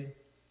afraid.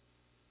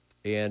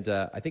 And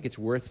I think it's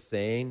worth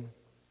saying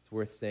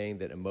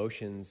that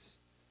emotions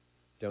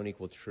don't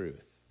equal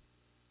truth.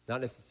 Not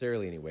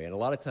necessarily anyway. And a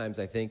lot of times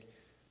I think,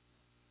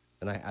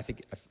 and I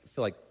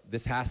feel like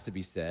this has to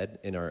be said,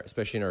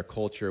 especially in our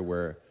culture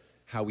where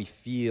how we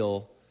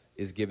feel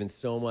is given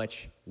so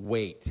much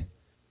weight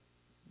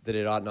that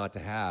it ought not to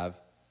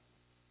have.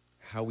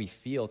 How we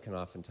feel can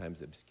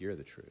oftentimes obscure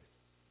the truth,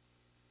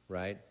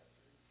 right?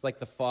 It's like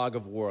the fog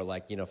of war,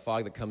 like,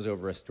 fog that comes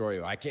over a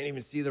story. I can't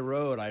even see the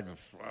road.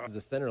 It's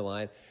the center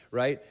line,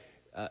 right?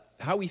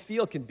 How we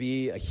feel can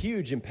be a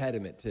huge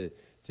impediment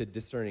to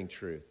discerning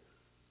truth.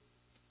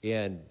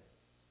 And,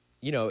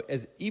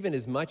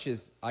 as much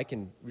as I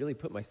can really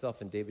put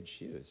myself in David's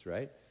shoes,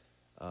 right?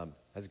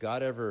 Has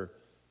God ever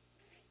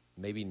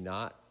maybe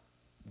not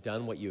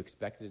done what you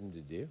expected him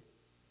to do?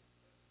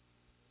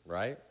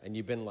 Right? And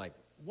you've been like,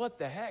 what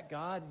the heck,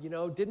 God?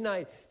 Didn't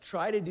I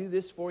try to do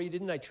this for you?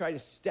 Didn't I try to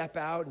step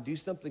out and do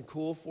something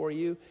cool for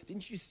you?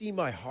 Didn't you see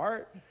my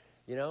heart?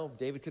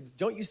 David could,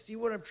 don't you see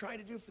what I'm trying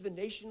to do for the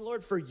nation,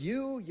 Lord, for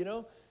you,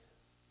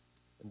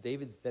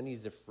 And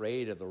he's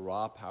afraid of the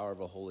raw power of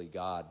a holy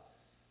God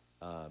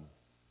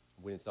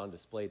when it's on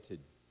display to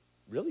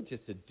really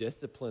just to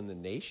discipline the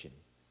nation.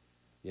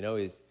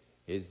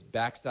 His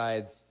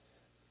backside's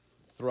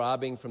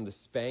throbbing from the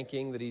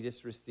spanking that he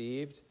just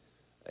received.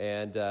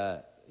 And,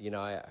 I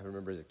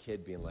remember as a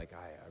kid being like,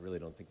 I really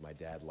don't think my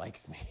dad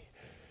likes me.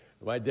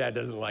 My dad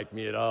doesn't like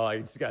me at all. I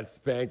just got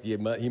spanked. He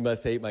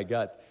must hate my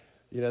guts.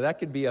 That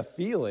could be a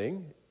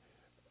feeling.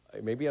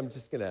 Maybe I'm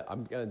just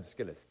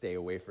gonna stay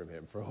away from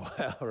him for a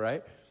while,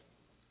 right?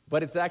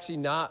 But it's actually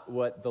not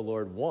what the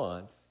Lord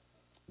wants.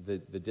 The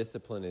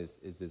discipline is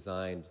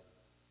designed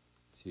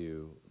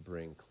to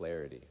bring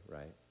clarity,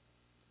 right?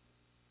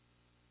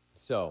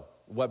 So,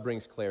 what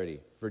brings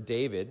clarity? For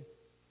David,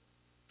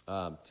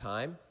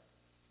 time,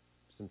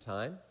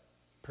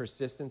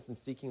 persistence in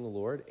seeking the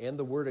Lord, and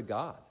the Word of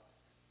God.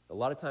 A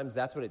lot of times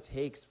that's what it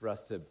takes for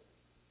us to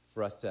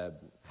for us to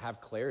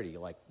have clarity,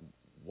 like,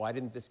 why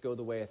didn't this go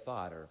the way I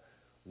thought? Or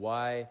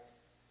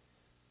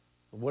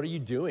what are you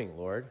doing,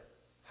 Lord?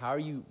 How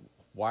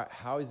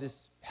is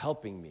this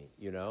helping me,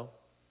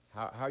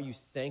 How are you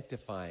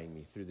sanctifying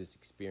me through this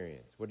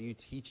experience? What are you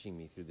teaching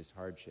me through this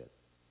hardship?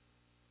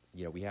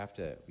 We have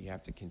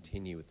to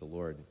continue with the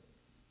Lord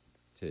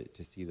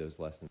to see those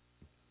lessons.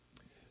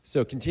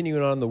 So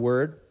continuing on the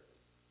word,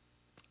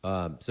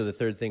 so the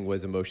third thing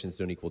was emotions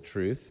don't equal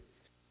truth.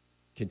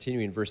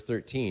 Continuing verse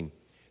 13.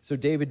 So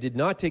David did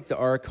not take the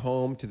ark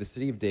home to the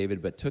city of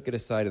David, but took it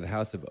aside to the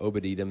house of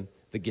Obed-Edom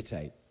the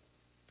Gittite.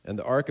 And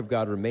the ark of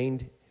God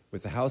remained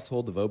with the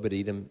household of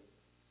Obed-Edom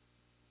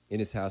in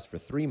his house for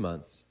 3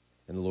 months,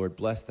 and the Lord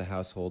blessed the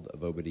household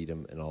of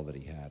Obed-Edom and all that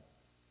he had.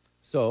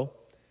 So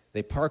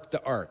they parked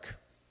the ark.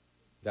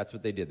 That's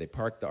what they did. They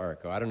parked the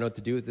ark. Oh, I don't know what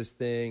to do with this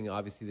thing.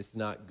 Obviously, this is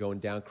not going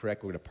down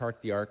correct. We're going to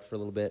park the ark for a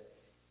little bit.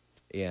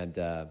 And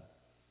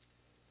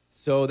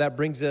so that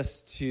brings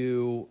us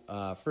to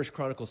 1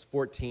 Chronicles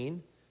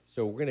 14.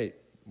 So we're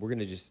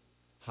gonna just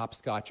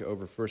hopscotch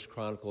over 1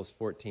 Chronicles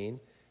 14.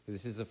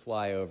 This is a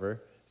flyover.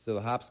 So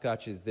the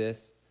hopscotch is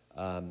this.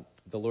 The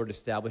Lord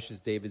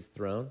establishes David's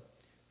throne.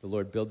 The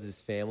Lord builds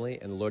his family,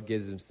 and the Lord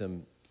gives him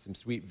some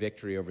sweet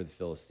victory over the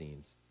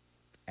Philistines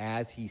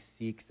as he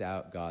seeks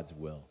out God's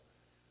will.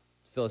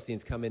 The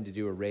Philistines come in to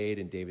do a raid,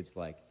 and David's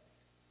like,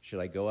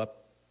 should I go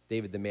up?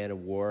 David, the man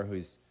of war,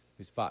 who's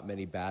fought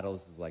many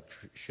battles, is like,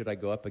 should I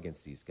go up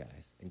against these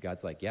guys? And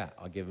God's like, yeah,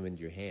 I'll give them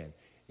into your hand.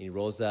 And he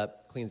rolls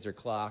up, cleans their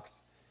clocks,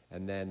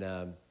 and then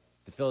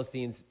the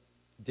Philistines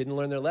didn't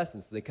learn their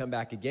lessons, so they come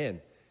back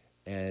again.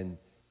 And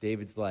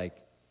David's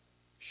like,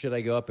 should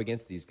I go up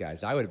against these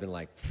guys? I would have been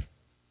like,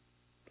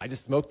 I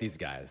just smoked these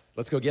guys.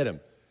 Let's go get them.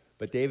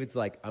 But David's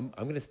like, I'm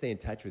going to stay in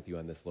touch with you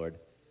on this, Lord.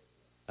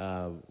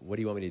 What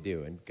do you want me to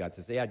do? And God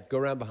says, yeah, go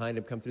around behind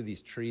him, come through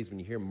these trees. When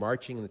you hear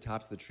marching in the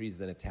tops of the trees,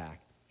 then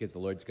attack, because the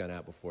Lord's gone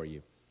out before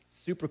you.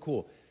 Super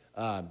cool.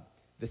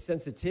 The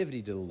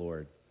sensitivity to the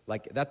Lord.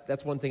 Like,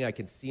 that's one thing I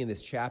can see in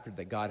this chapter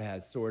that God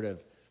has sort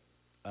of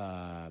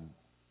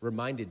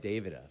reminded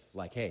David of.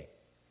 Like, hey,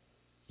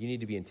 you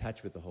need to be in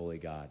touch with the Holy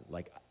God.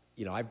 Like,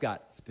 I've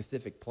got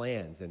specific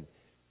plans.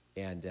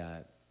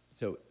 And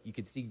so you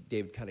could see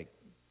David kind of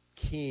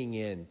keying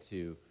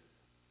into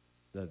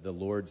the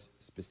Lord's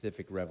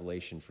specific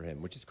revelation for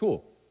him, which is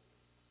cool.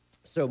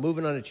 So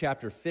moving on to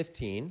chapter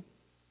 15.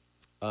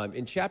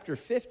 In chapter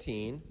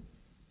 15,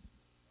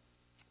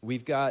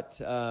 we've got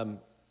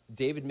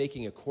David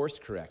making a course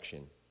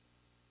correction.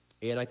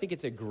 And I think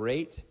it's a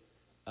great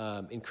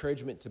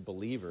encouragement to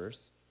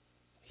believers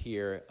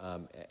here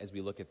as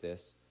we look at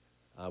this.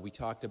 We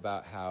talked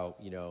about how,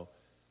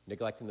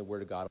 neglecting the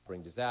Word of God will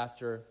bring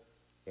disaster.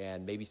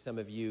 And maybe some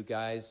of you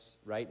guys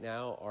right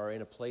now are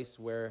in a place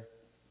where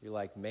you're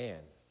like, man,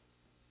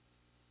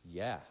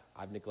 yeah,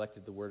 I've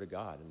neglected the Word of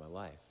God in my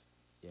life.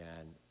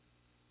 And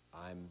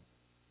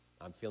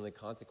I'm feeling the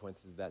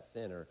consequences of that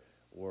sin,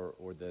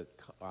 or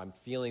I'm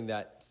feeling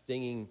that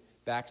stinging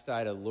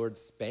backside of the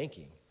Lord's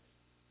spanking,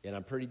 and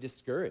I'm pretty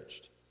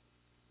discouraged.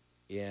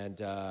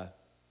 And,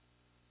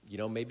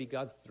 maybe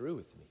God's through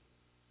with me.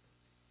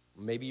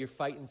 Maybe you're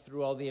fighting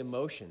through all the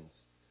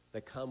emotions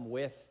that come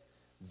with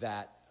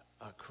that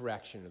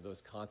correction of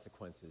those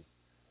consequences,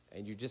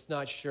 and you're just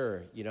not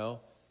sure,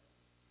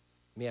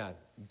 Man,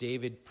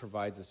 David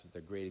provides us with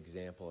a great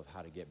example of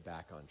how to get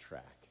back on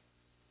track.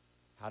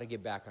 How to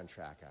get back on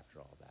track after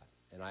all that.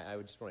 And I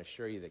would just want to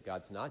assure you that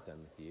God's not done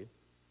with you.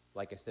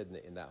 Like I said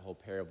in that whole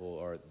parable,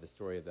 or the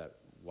story of that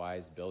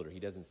wise builder, he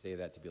doesn't say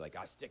that to be like,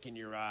 I'll stick in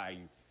your eye.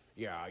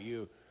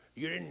 You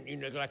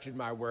neglected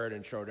my word,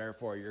 and so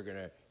therefore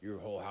your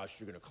whole house,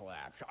 you're gonna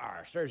collapse.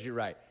 Serves you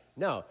right.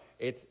 No,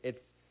 it's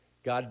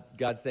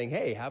God saying,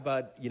 hey, how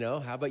about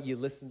you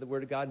listen to the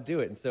word of God and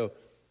do it. And so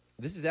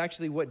this is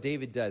actually what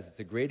David does.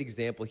 It's a great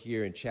example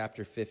here in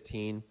chapter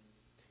 15.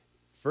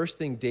 First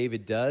thing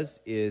David does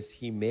is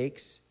he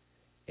makes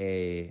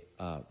a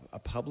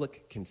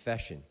public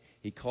confession.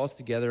 He calls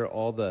together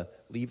all the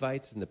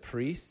Levites and the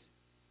priests.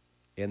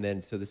 And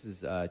then, so this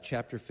is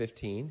chapter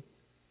 15,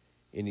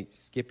 and he's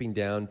skipping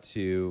down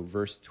to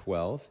verse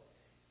 12.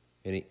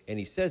 And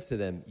he says to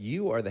them,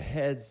 you are the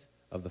heads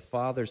of the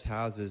fathers'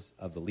 houses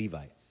of the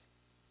Levites.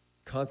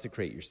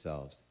 Consecrate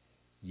yourselves,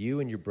 you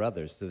and your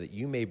brothers, so that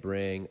you may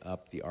bring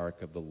up the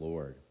ark of the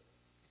Lord,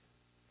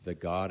 the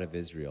God of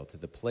Israel, to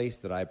the place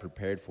that I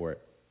prepared for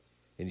it.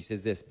 And he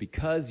says this,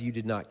 because you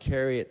did not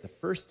carry it the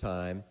first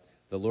time,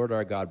 the Lord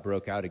our God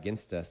broke out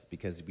against us,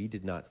 because we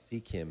did not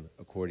seek him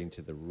according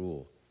to the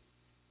rule.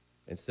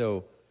 And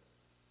so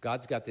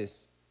God's got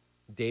this,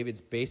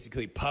 David's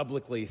basically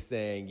publicly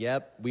saying,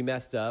 yep, we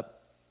messed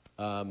up.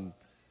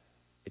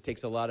 It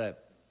takes a lot of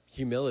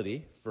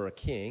humility for a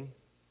king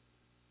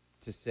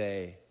to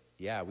say,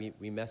 yeah,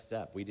 we messed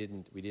up. We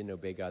didn't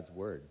obey God's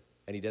word.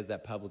 And he does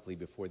that publicly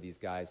before these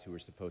guys who were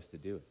supposed to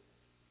do it.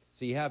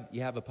 So you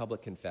have a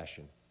public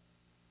confession.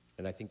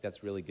 And I think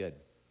that's really good.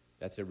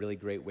 That's a really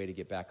great way to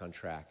get back on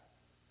track,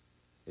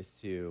 is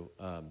to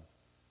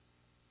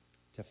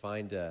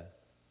find a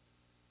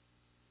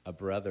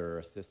brother or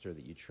a sister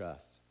that you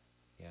trust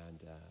And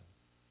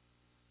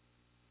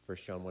 1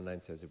 John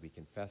 1:9 says, if we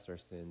confess our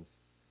sins,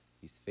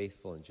 he's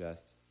faithful and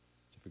just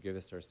to forgive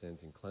us our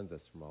sins and cleanse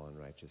us from all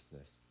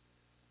unrighteousness.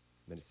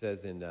 And then it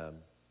says in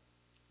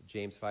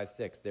James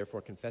 5:6,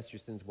 therefore confess your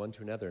sins one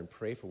to another and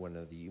pray for one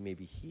another that you may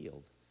be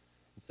healed.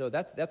 And so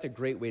that's a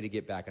great way to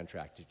get back on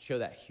track, to show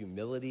that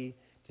humility,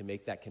 to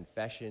make that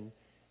confession,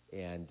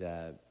 and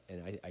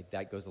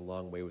that goes a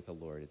long way with the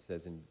Lord. It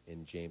says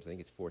in James, I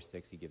think it's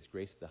 4:6, he gives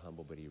grace to the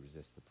humble, but he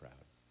resists the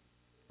proud,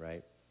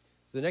 right?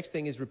 So the next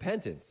thing is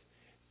repentance.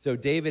 So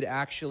David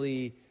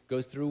actually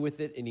goes through with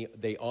it, and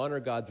they honor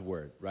God's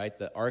word, right?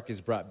 The ark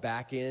is brought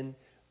back in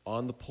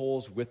on the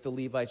poles with the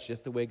Levites,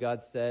 just the way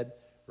God said,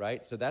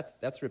 right? So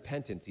that's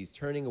repentance. He's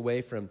turning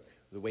away from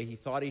the way he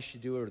thought he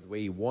should do it or the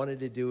way he wanted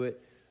to do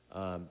it,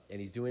 and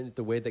he's doing it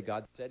the way that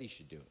God said he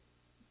should do it.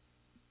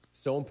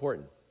 So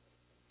important.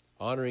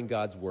 Honoring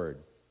God's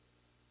word.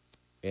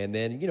 And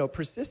then,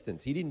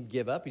 persistence. He didn't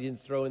give up. He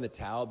didn't throw in the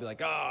towel, be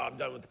like, I'm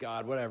done with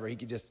God, whatever. He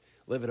could just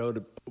live at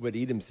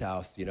Obed-Edom's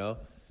house,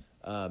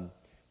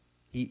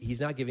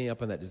 He's not giving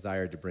up on that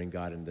desire to bring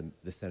God in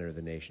the center of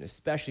the nation,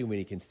 especially when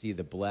he can see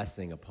the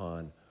blessing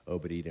upon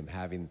Obed-Edom,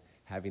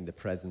 having the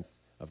presence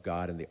of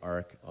God and the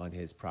ark on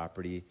his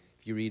property.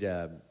 If you read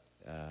 2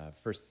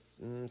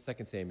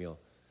 Samuel,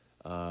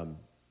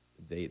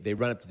 they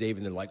run up to David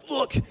and they're like,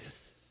 look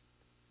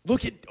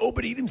at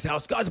Obed-Edom's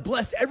house. God's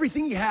blessed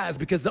everything he has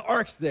because the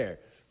ark's there.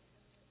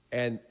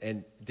 And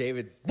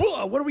David's,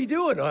 what are we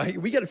doing?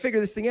 We got to figure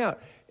this thing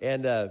out.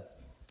 And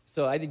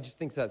so I just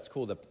think that's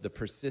cool, the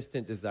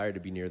persistent desire to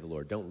be near the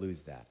Lord. Don't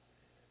lose that.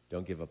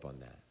 Don't give up on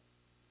that.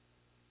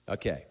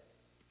 Okay,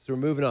 so we're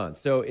moving on.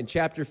 So in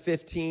chapter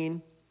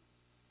 15,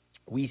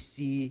 we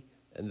see,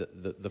 and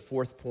the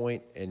fourth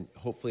point, and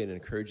hopefully an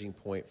encouraging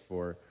point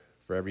for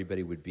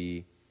everybody would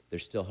be,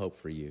 there's still hope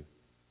for you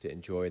to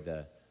enjoy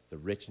the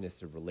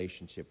richness of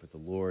relationship with the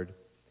Lord.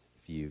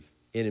 If you've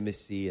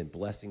intimacy and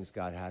blessings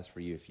God has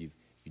for you, if you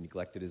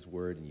neglected his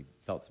word and you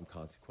felt some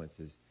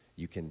consequences,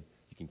 you can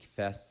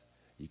confess,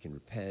 you can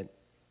repent,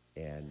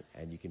 and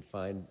you can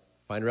find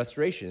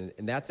restoration.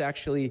 And that's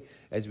actually,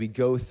 as we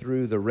go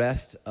through the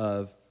rest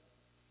of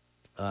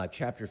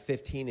chapter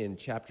 15 and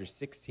chapter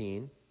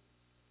 16.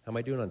 How am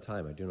I doing on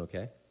time? Am I doing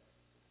okay?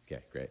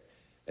 Okay, great.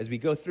 As we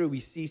go through, we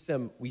see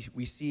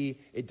we see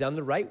it done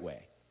the right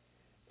way.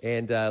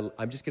 And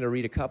I'm just going to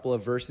read a couple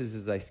of verses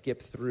as I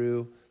skip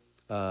through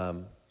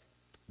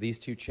these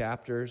two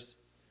chapters,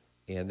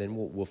 and then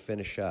we'll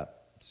finish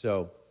up.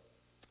 So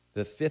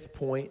the fifth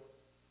point,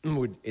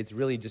 it's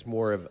really just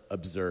more of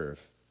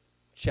observe.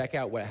 Check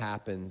out what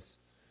happens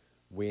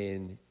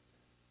when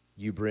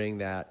you bring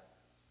that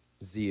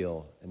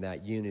zeal and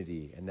that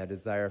unity and that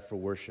desire for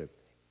worship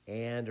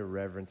and a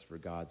reverence for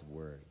God's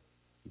word.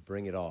 You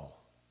bring it all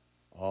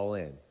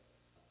in.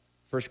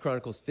 1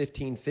 Chronicles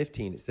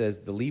 15:15, it says,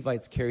 the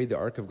Levites carried the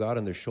ark of God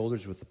on their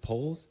shoulders with the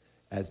poles,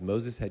 as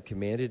Moses had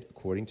commanded,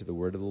 according to the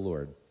word of the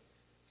Lord.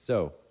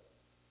 So,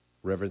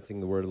 reverencing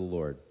the word of the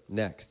Lord.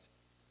 Next,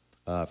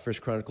 1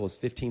 Chronicles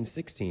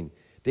 15:16,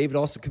 David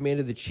also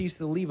commanded the chiefs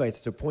of the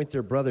Levites to appoint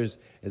their brothers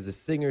as the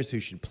singers who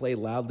should play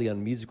loudly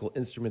on musical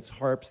instruments,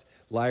 harps,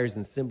 lyres,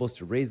 and cymbals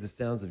to raise the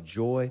sounds of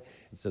joy.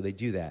 And so they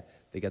do that.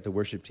 They got the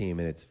worship team,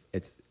 and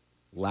it's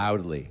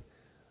loudly.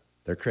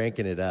 They're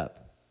cranking it up.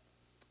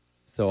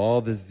 So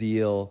all the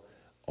zeal,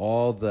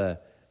 all the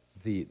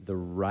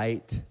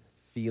right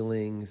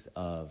feelings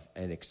of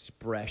an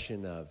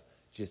expression of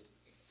just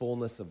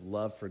fullness of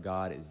love for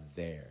God is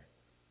there.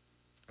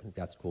 I think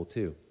that's cool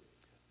too.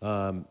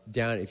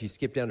 If you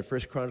skip down to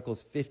 1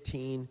 Chronicles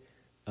 15,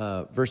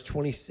 verse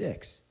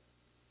 26.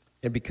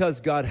 And because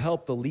God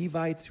helped the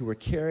Levites who were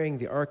carrying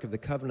the ark of the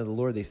covenant of the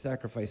Lord, they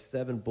sacrificed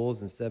 7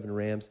 bulls and 7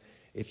 rams.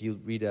 If you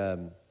read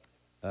 2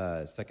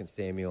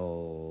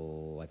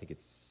 Samuel, I think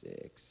it's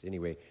 6.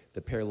 Anyway,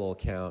 the parallel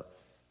account,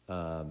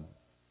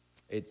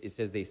 it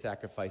says they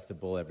sacrificed a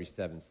bull every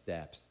 7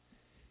 steps.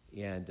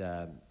 And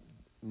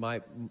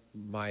my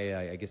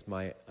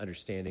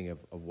understanding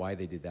of why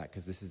they did that,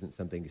 because this isn't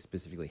something they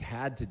specifically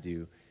had to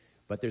do,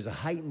 but there's a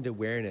heightened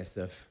awareness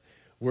of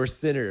we're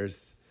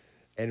sinners,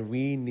 and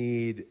we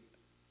need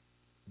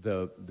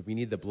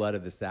the blood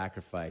of the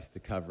sacrifice to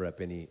cover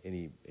up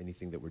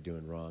anything that we're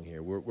doing wrong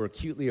here. We're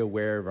acutely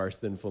aware of our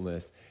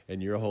sinfulness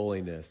and your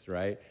holiness,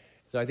 right?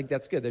 So I think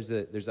that's good.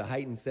 There's a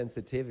heightened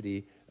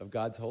sensitivity of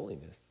God's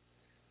holiness.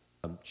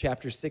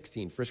 Chapter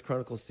 16, 1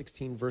 Chronicles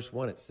 16, verse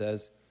 1, it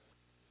says,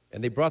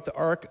 and they brought the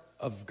ark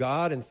of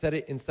God and set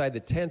it inside the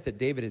tent that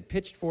David had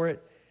pitched for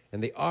it,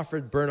 and they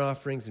offered burnt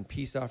offerings and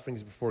peace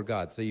offerings before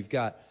God. So you've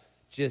got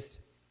just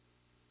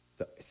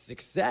the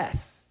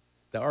success.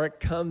 The ark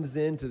comes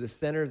into the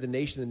center of the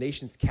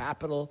nation's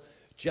capital,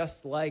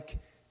 just like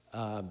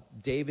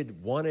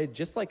David wanted,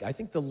 just like I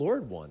think the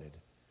Lord wanted.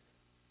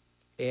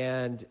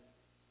 And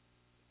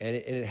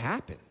it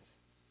happens.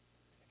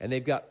 And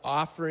they've got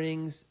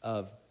offerings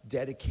of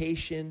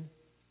dedication.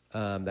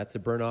 That's a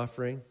burnt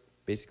offering.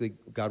 Basically,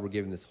 God, we're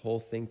giving this whole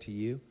thing to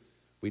you.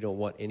 We don't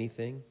want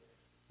anything.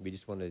 We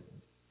just want to,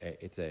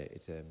 it's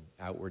an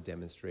outward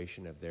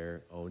demonstration of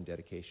their own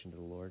dedication to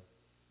the Lord.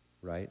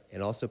 right?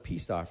 And also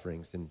peace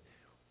offerings. And,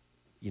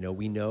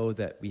 we know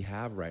that we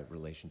have right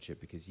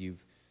relationship because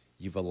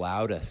you've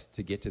allowed us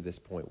to get to this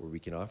point where we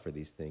can offer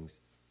these things.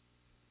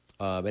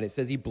 And it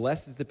says he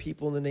blesses the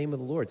people in the name of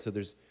the Lord. So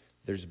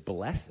there's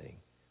blessing,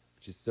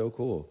 which is so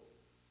cool.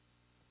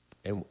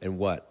 And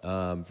what?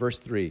 Verse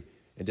 3,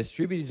 and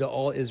distributed to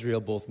all Israel,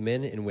 both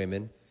men and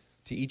women,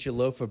 to each a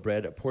loaf of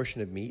bread, a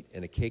portion of meat,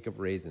 and a cake of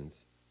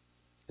raisins.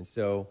 And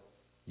so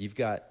you've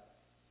got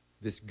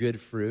this good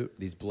fruit,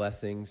 these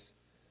blessings,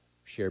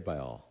 shared by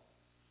all.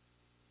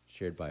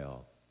 Shared by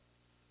all.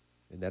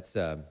 And that's,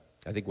 I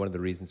think, one of the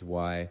reasons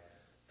why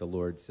the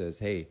Lord says,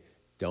 hey,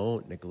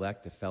 don't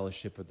neglect the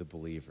fellowship of the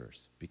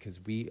believers, because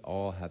we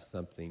all have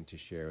something to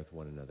share with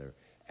one another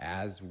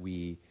as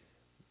we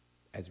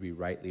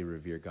rightly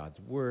revere God's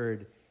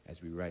word,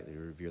 as we rightly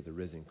revere the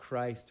risen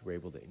Christ. We're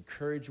able to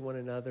encourage one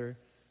another.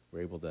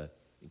 We're able to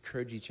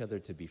encourage each other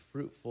to be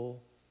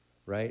fruitful,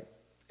 right?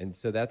 And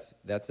so that's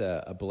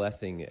a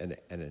blessing,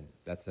 and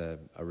that's a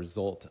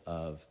result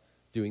of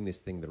doing this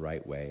thing the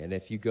right way. And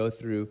if you go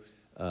through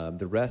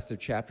the rest of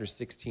chapter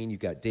 16, you've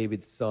got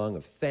David's song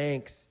of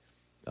thanks.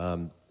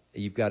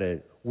 You've got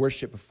a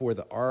worship before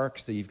the ark,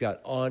 so you've got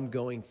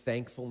ongoing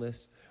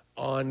thankfulness,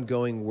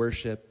 ongoing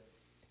worship.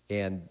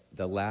 And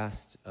the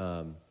last,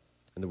 and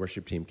the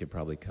worship team can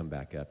probably come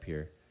back up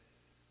here,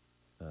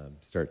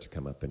 start to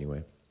come up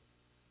anyway.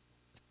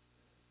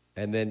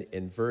 And then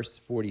in verse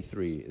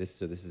 43,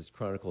 this is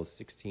Chronicles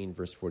 16,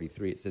 verse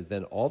 43, it says,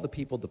 then all the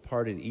people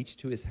departed, each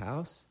to his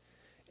house,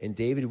 and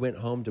David went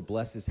home to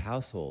bless his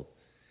household.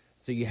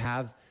 So you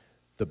have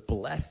the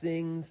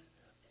blessings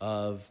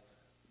of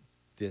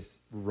this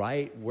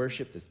right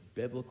worship, this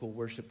biblical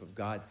worship of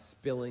God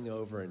spilling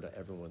over into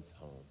everyone's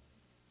home.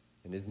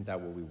 And isn't that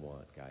what we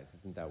want, guys?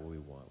 Isn't that what we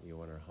want? We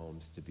want our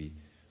homes to be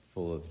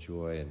full of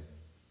joy and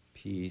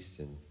peace,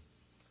 and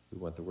we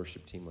want the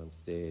worship team on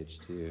stage,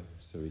 too,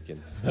 so we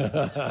can...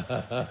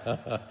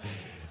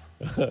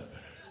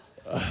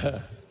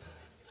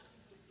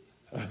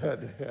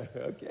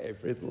 Okay,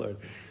 praise the Lord.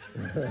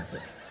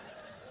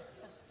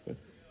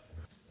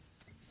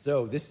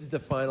 So this is the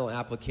final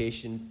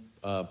application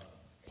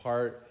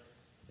part.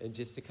 And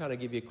just to kind of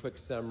give you a quick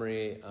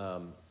summary,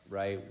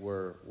 right,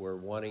 we're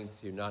wanting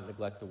to not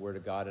neglect the Word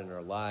of God in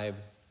our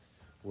lives.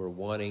 We're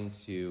wanting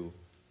to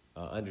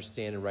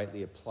understand and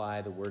rightly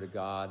apply the Word of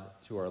God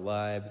to our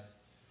lives.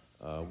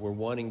 We're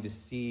wanting to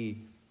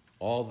see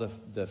all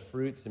the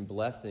fruits and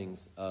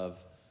blessings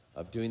of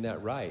doing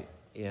that right.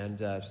 And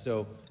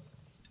so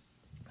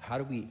how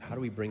do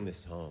we bring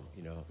this home?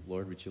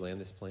 Lord, would you land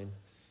this plane?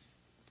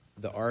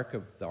 The Ark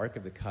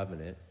of the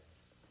Covenant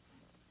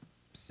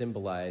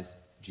symbolized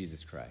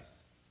Jesus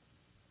Christ.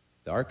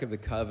 The Ark of the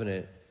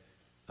Covenant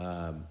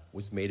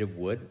was made of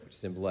wood, which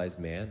symbolized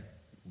man.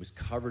 It was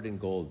covered in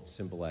gold,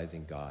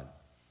 symbolizing God.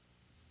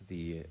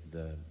 The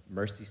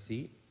mercy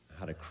seat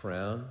had a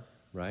crown,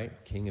 right?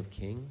 King of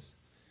Kings.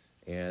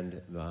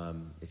 And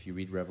if you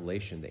read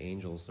Revelation, the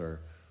angels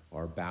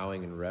are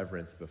bowing in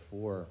reverence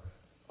before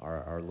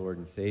our Lord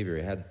and Savior.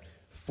 It had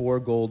 4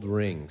 gold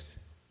rings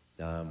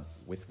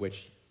with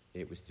which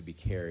it was to be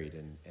carried.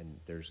 And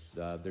there's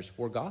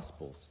 4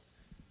 Gospels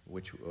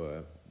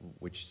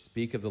which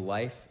speak of the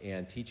life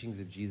and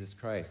teachings of Jesus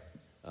Christ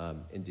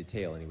in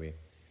detail, anyway.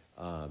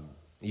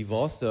 You've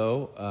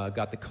also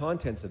got the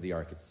contents of the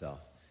ark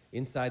itself.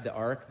 Inside the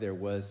ark, there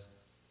was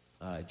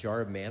a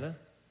jar of manna,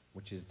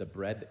 which is the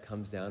bread that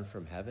comes down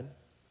from heaven.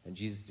 And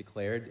Jesus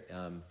declared,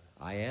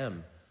 I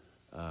am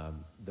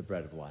the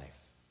bread of life.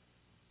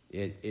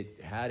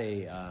 It had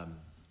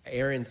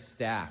Aaron's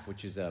staff,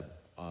 which is it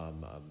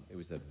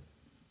was a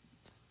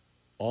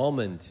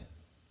almond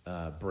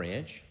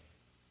branch.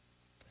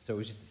 So it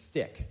was just a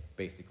stick,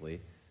 basically,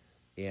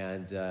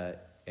 and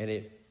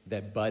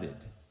that budded.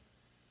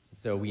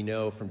 So we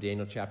know from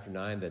Daniel chapter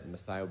 9 that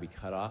Messiah will be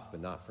cut off,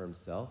 but not for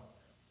himself.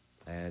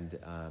 And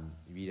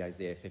you read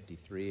Isaiah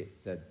 53, it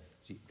said,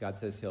 God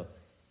says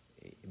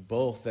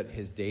both that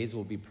his days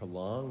will be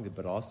prolonged,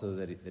 but also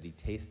that he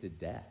tasted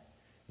death.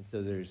 And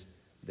so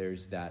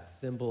there's that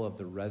symbol of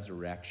the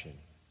resurrection.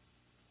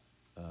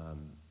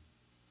 And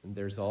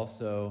there's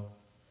also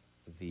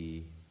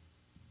the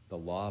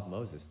law of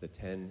Moses, the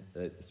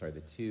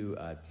 2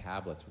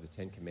 tablets with the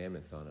 10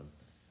 commandments on them,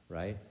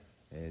 right?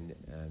 And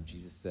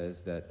Jesus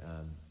says that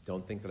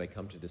don't think that I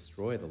come to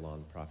destroy the law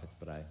and the prophets,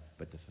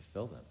 but to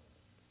fulfill them.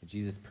 And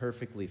Jesus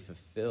perfectly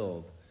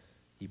fulfilled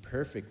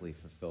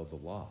the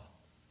law.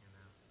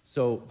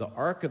 So the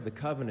Ark of the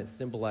Covenant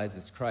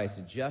symbolizes Christ,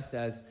 and just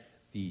as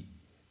the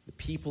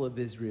people of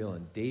Israel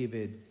and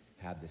David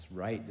had this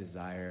right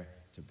desire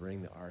to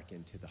bring the Ark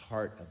into the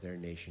heart of their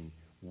nation,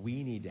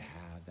 we need to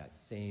have that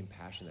same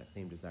passion, that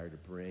same desire to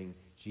bring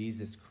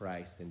Jesus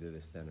Christ into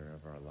the center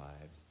of our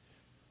lives.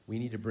 We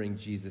need to bring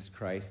Jesus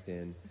Christ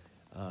in,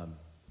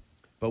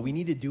 but we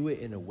need to do it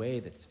in a way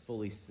that's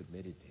fully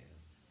submitted to him.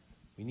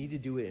 We need to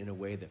do it in a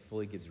way that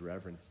fully gives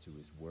reverence to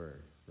his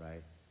word,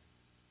 right?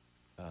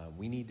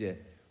 We need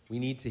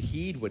to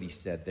heed what he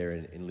said there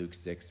in Luke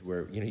 6,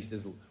 where he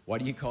says, why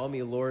do you call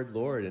me Lord,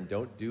 Lord, and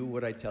don't do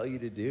what I tell you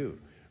to do,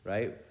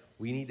 right?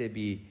 We need to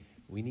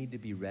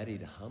be ready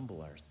to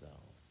humble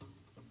ourselves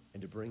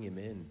and to bring him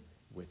in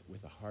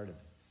with a heart of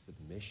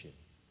submission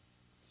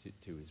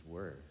to his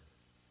word.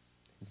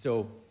 And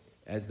so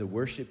as the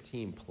worship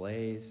team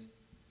plays,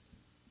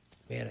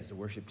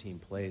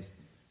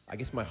 I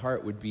guess my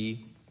heart would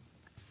be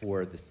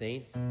for the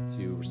saints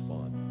to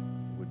respond.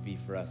 It would be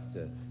for us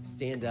to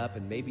stand up,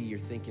 and maybe you're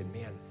thinking,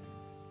 man,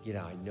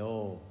 I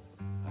know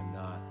I'm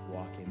not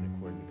walking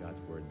according to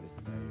God's word in this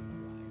area of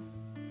my life.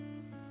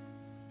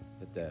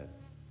 That the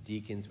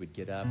deacons would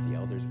get up, the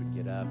elders would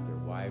get up, their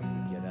wives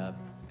would get up,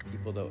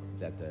 people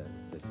that the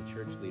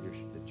church leaders,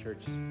 the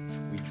church,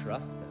 we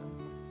trust them.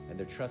 And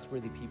they're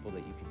trustworthy people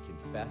that you can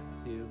confess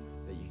to,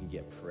 that you can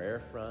get prayer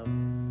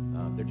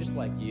from. They're just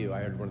like you. I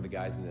heard one of the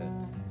guys in the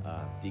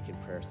deacon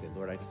prayer say,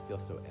 Lord, I just feel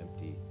so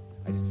empty.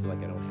 I just feel like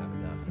I don't have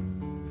enough.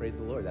 And praise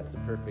the Lord, that's the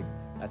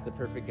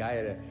perfect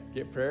guy to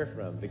get prayer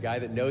from. The guy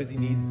that knows he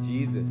needs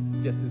Jesus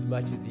just as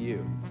much as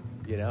you,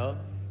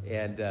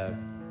 And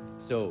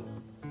so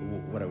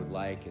what I would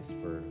like is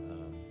for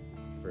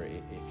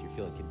if you're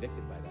feeling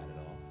convicted by that at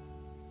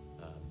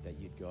all, that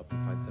you'd go up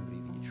and find somebody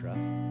that you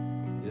trust.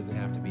 It doesn't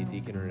have to be a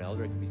deacon or an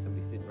elder. It could be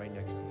somebody sitting right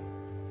next to you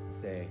and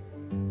say,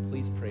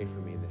 please pray for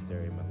me in this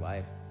area of my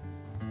life.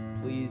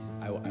 Please,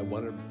 I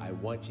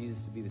want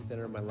Jesus to be the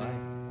center of my life.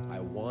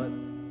 I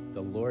want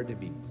the Lord to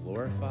be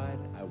glorified.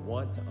 I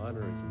want to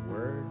honor his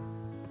word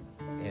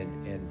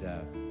and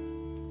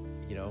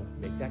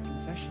make that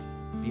confession.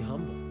 Be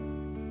humble.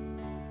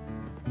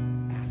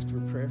 Ask for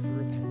prayer for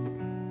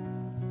repentance.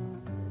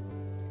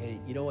 And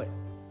you know what?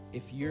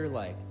 If you're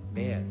like,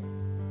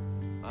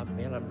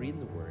 I'm reading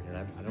the word, and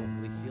I don't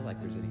really feel like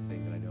there's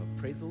anything that I know.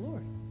 Praise the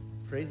Lord.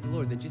 Praise the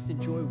Lord. Then just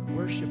enjoy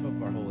worship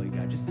of our holy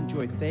God. Just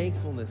enjoy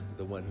thankfulness to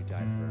the one who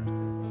died for our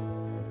sins.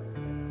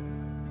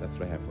 That's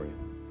what I have for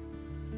you.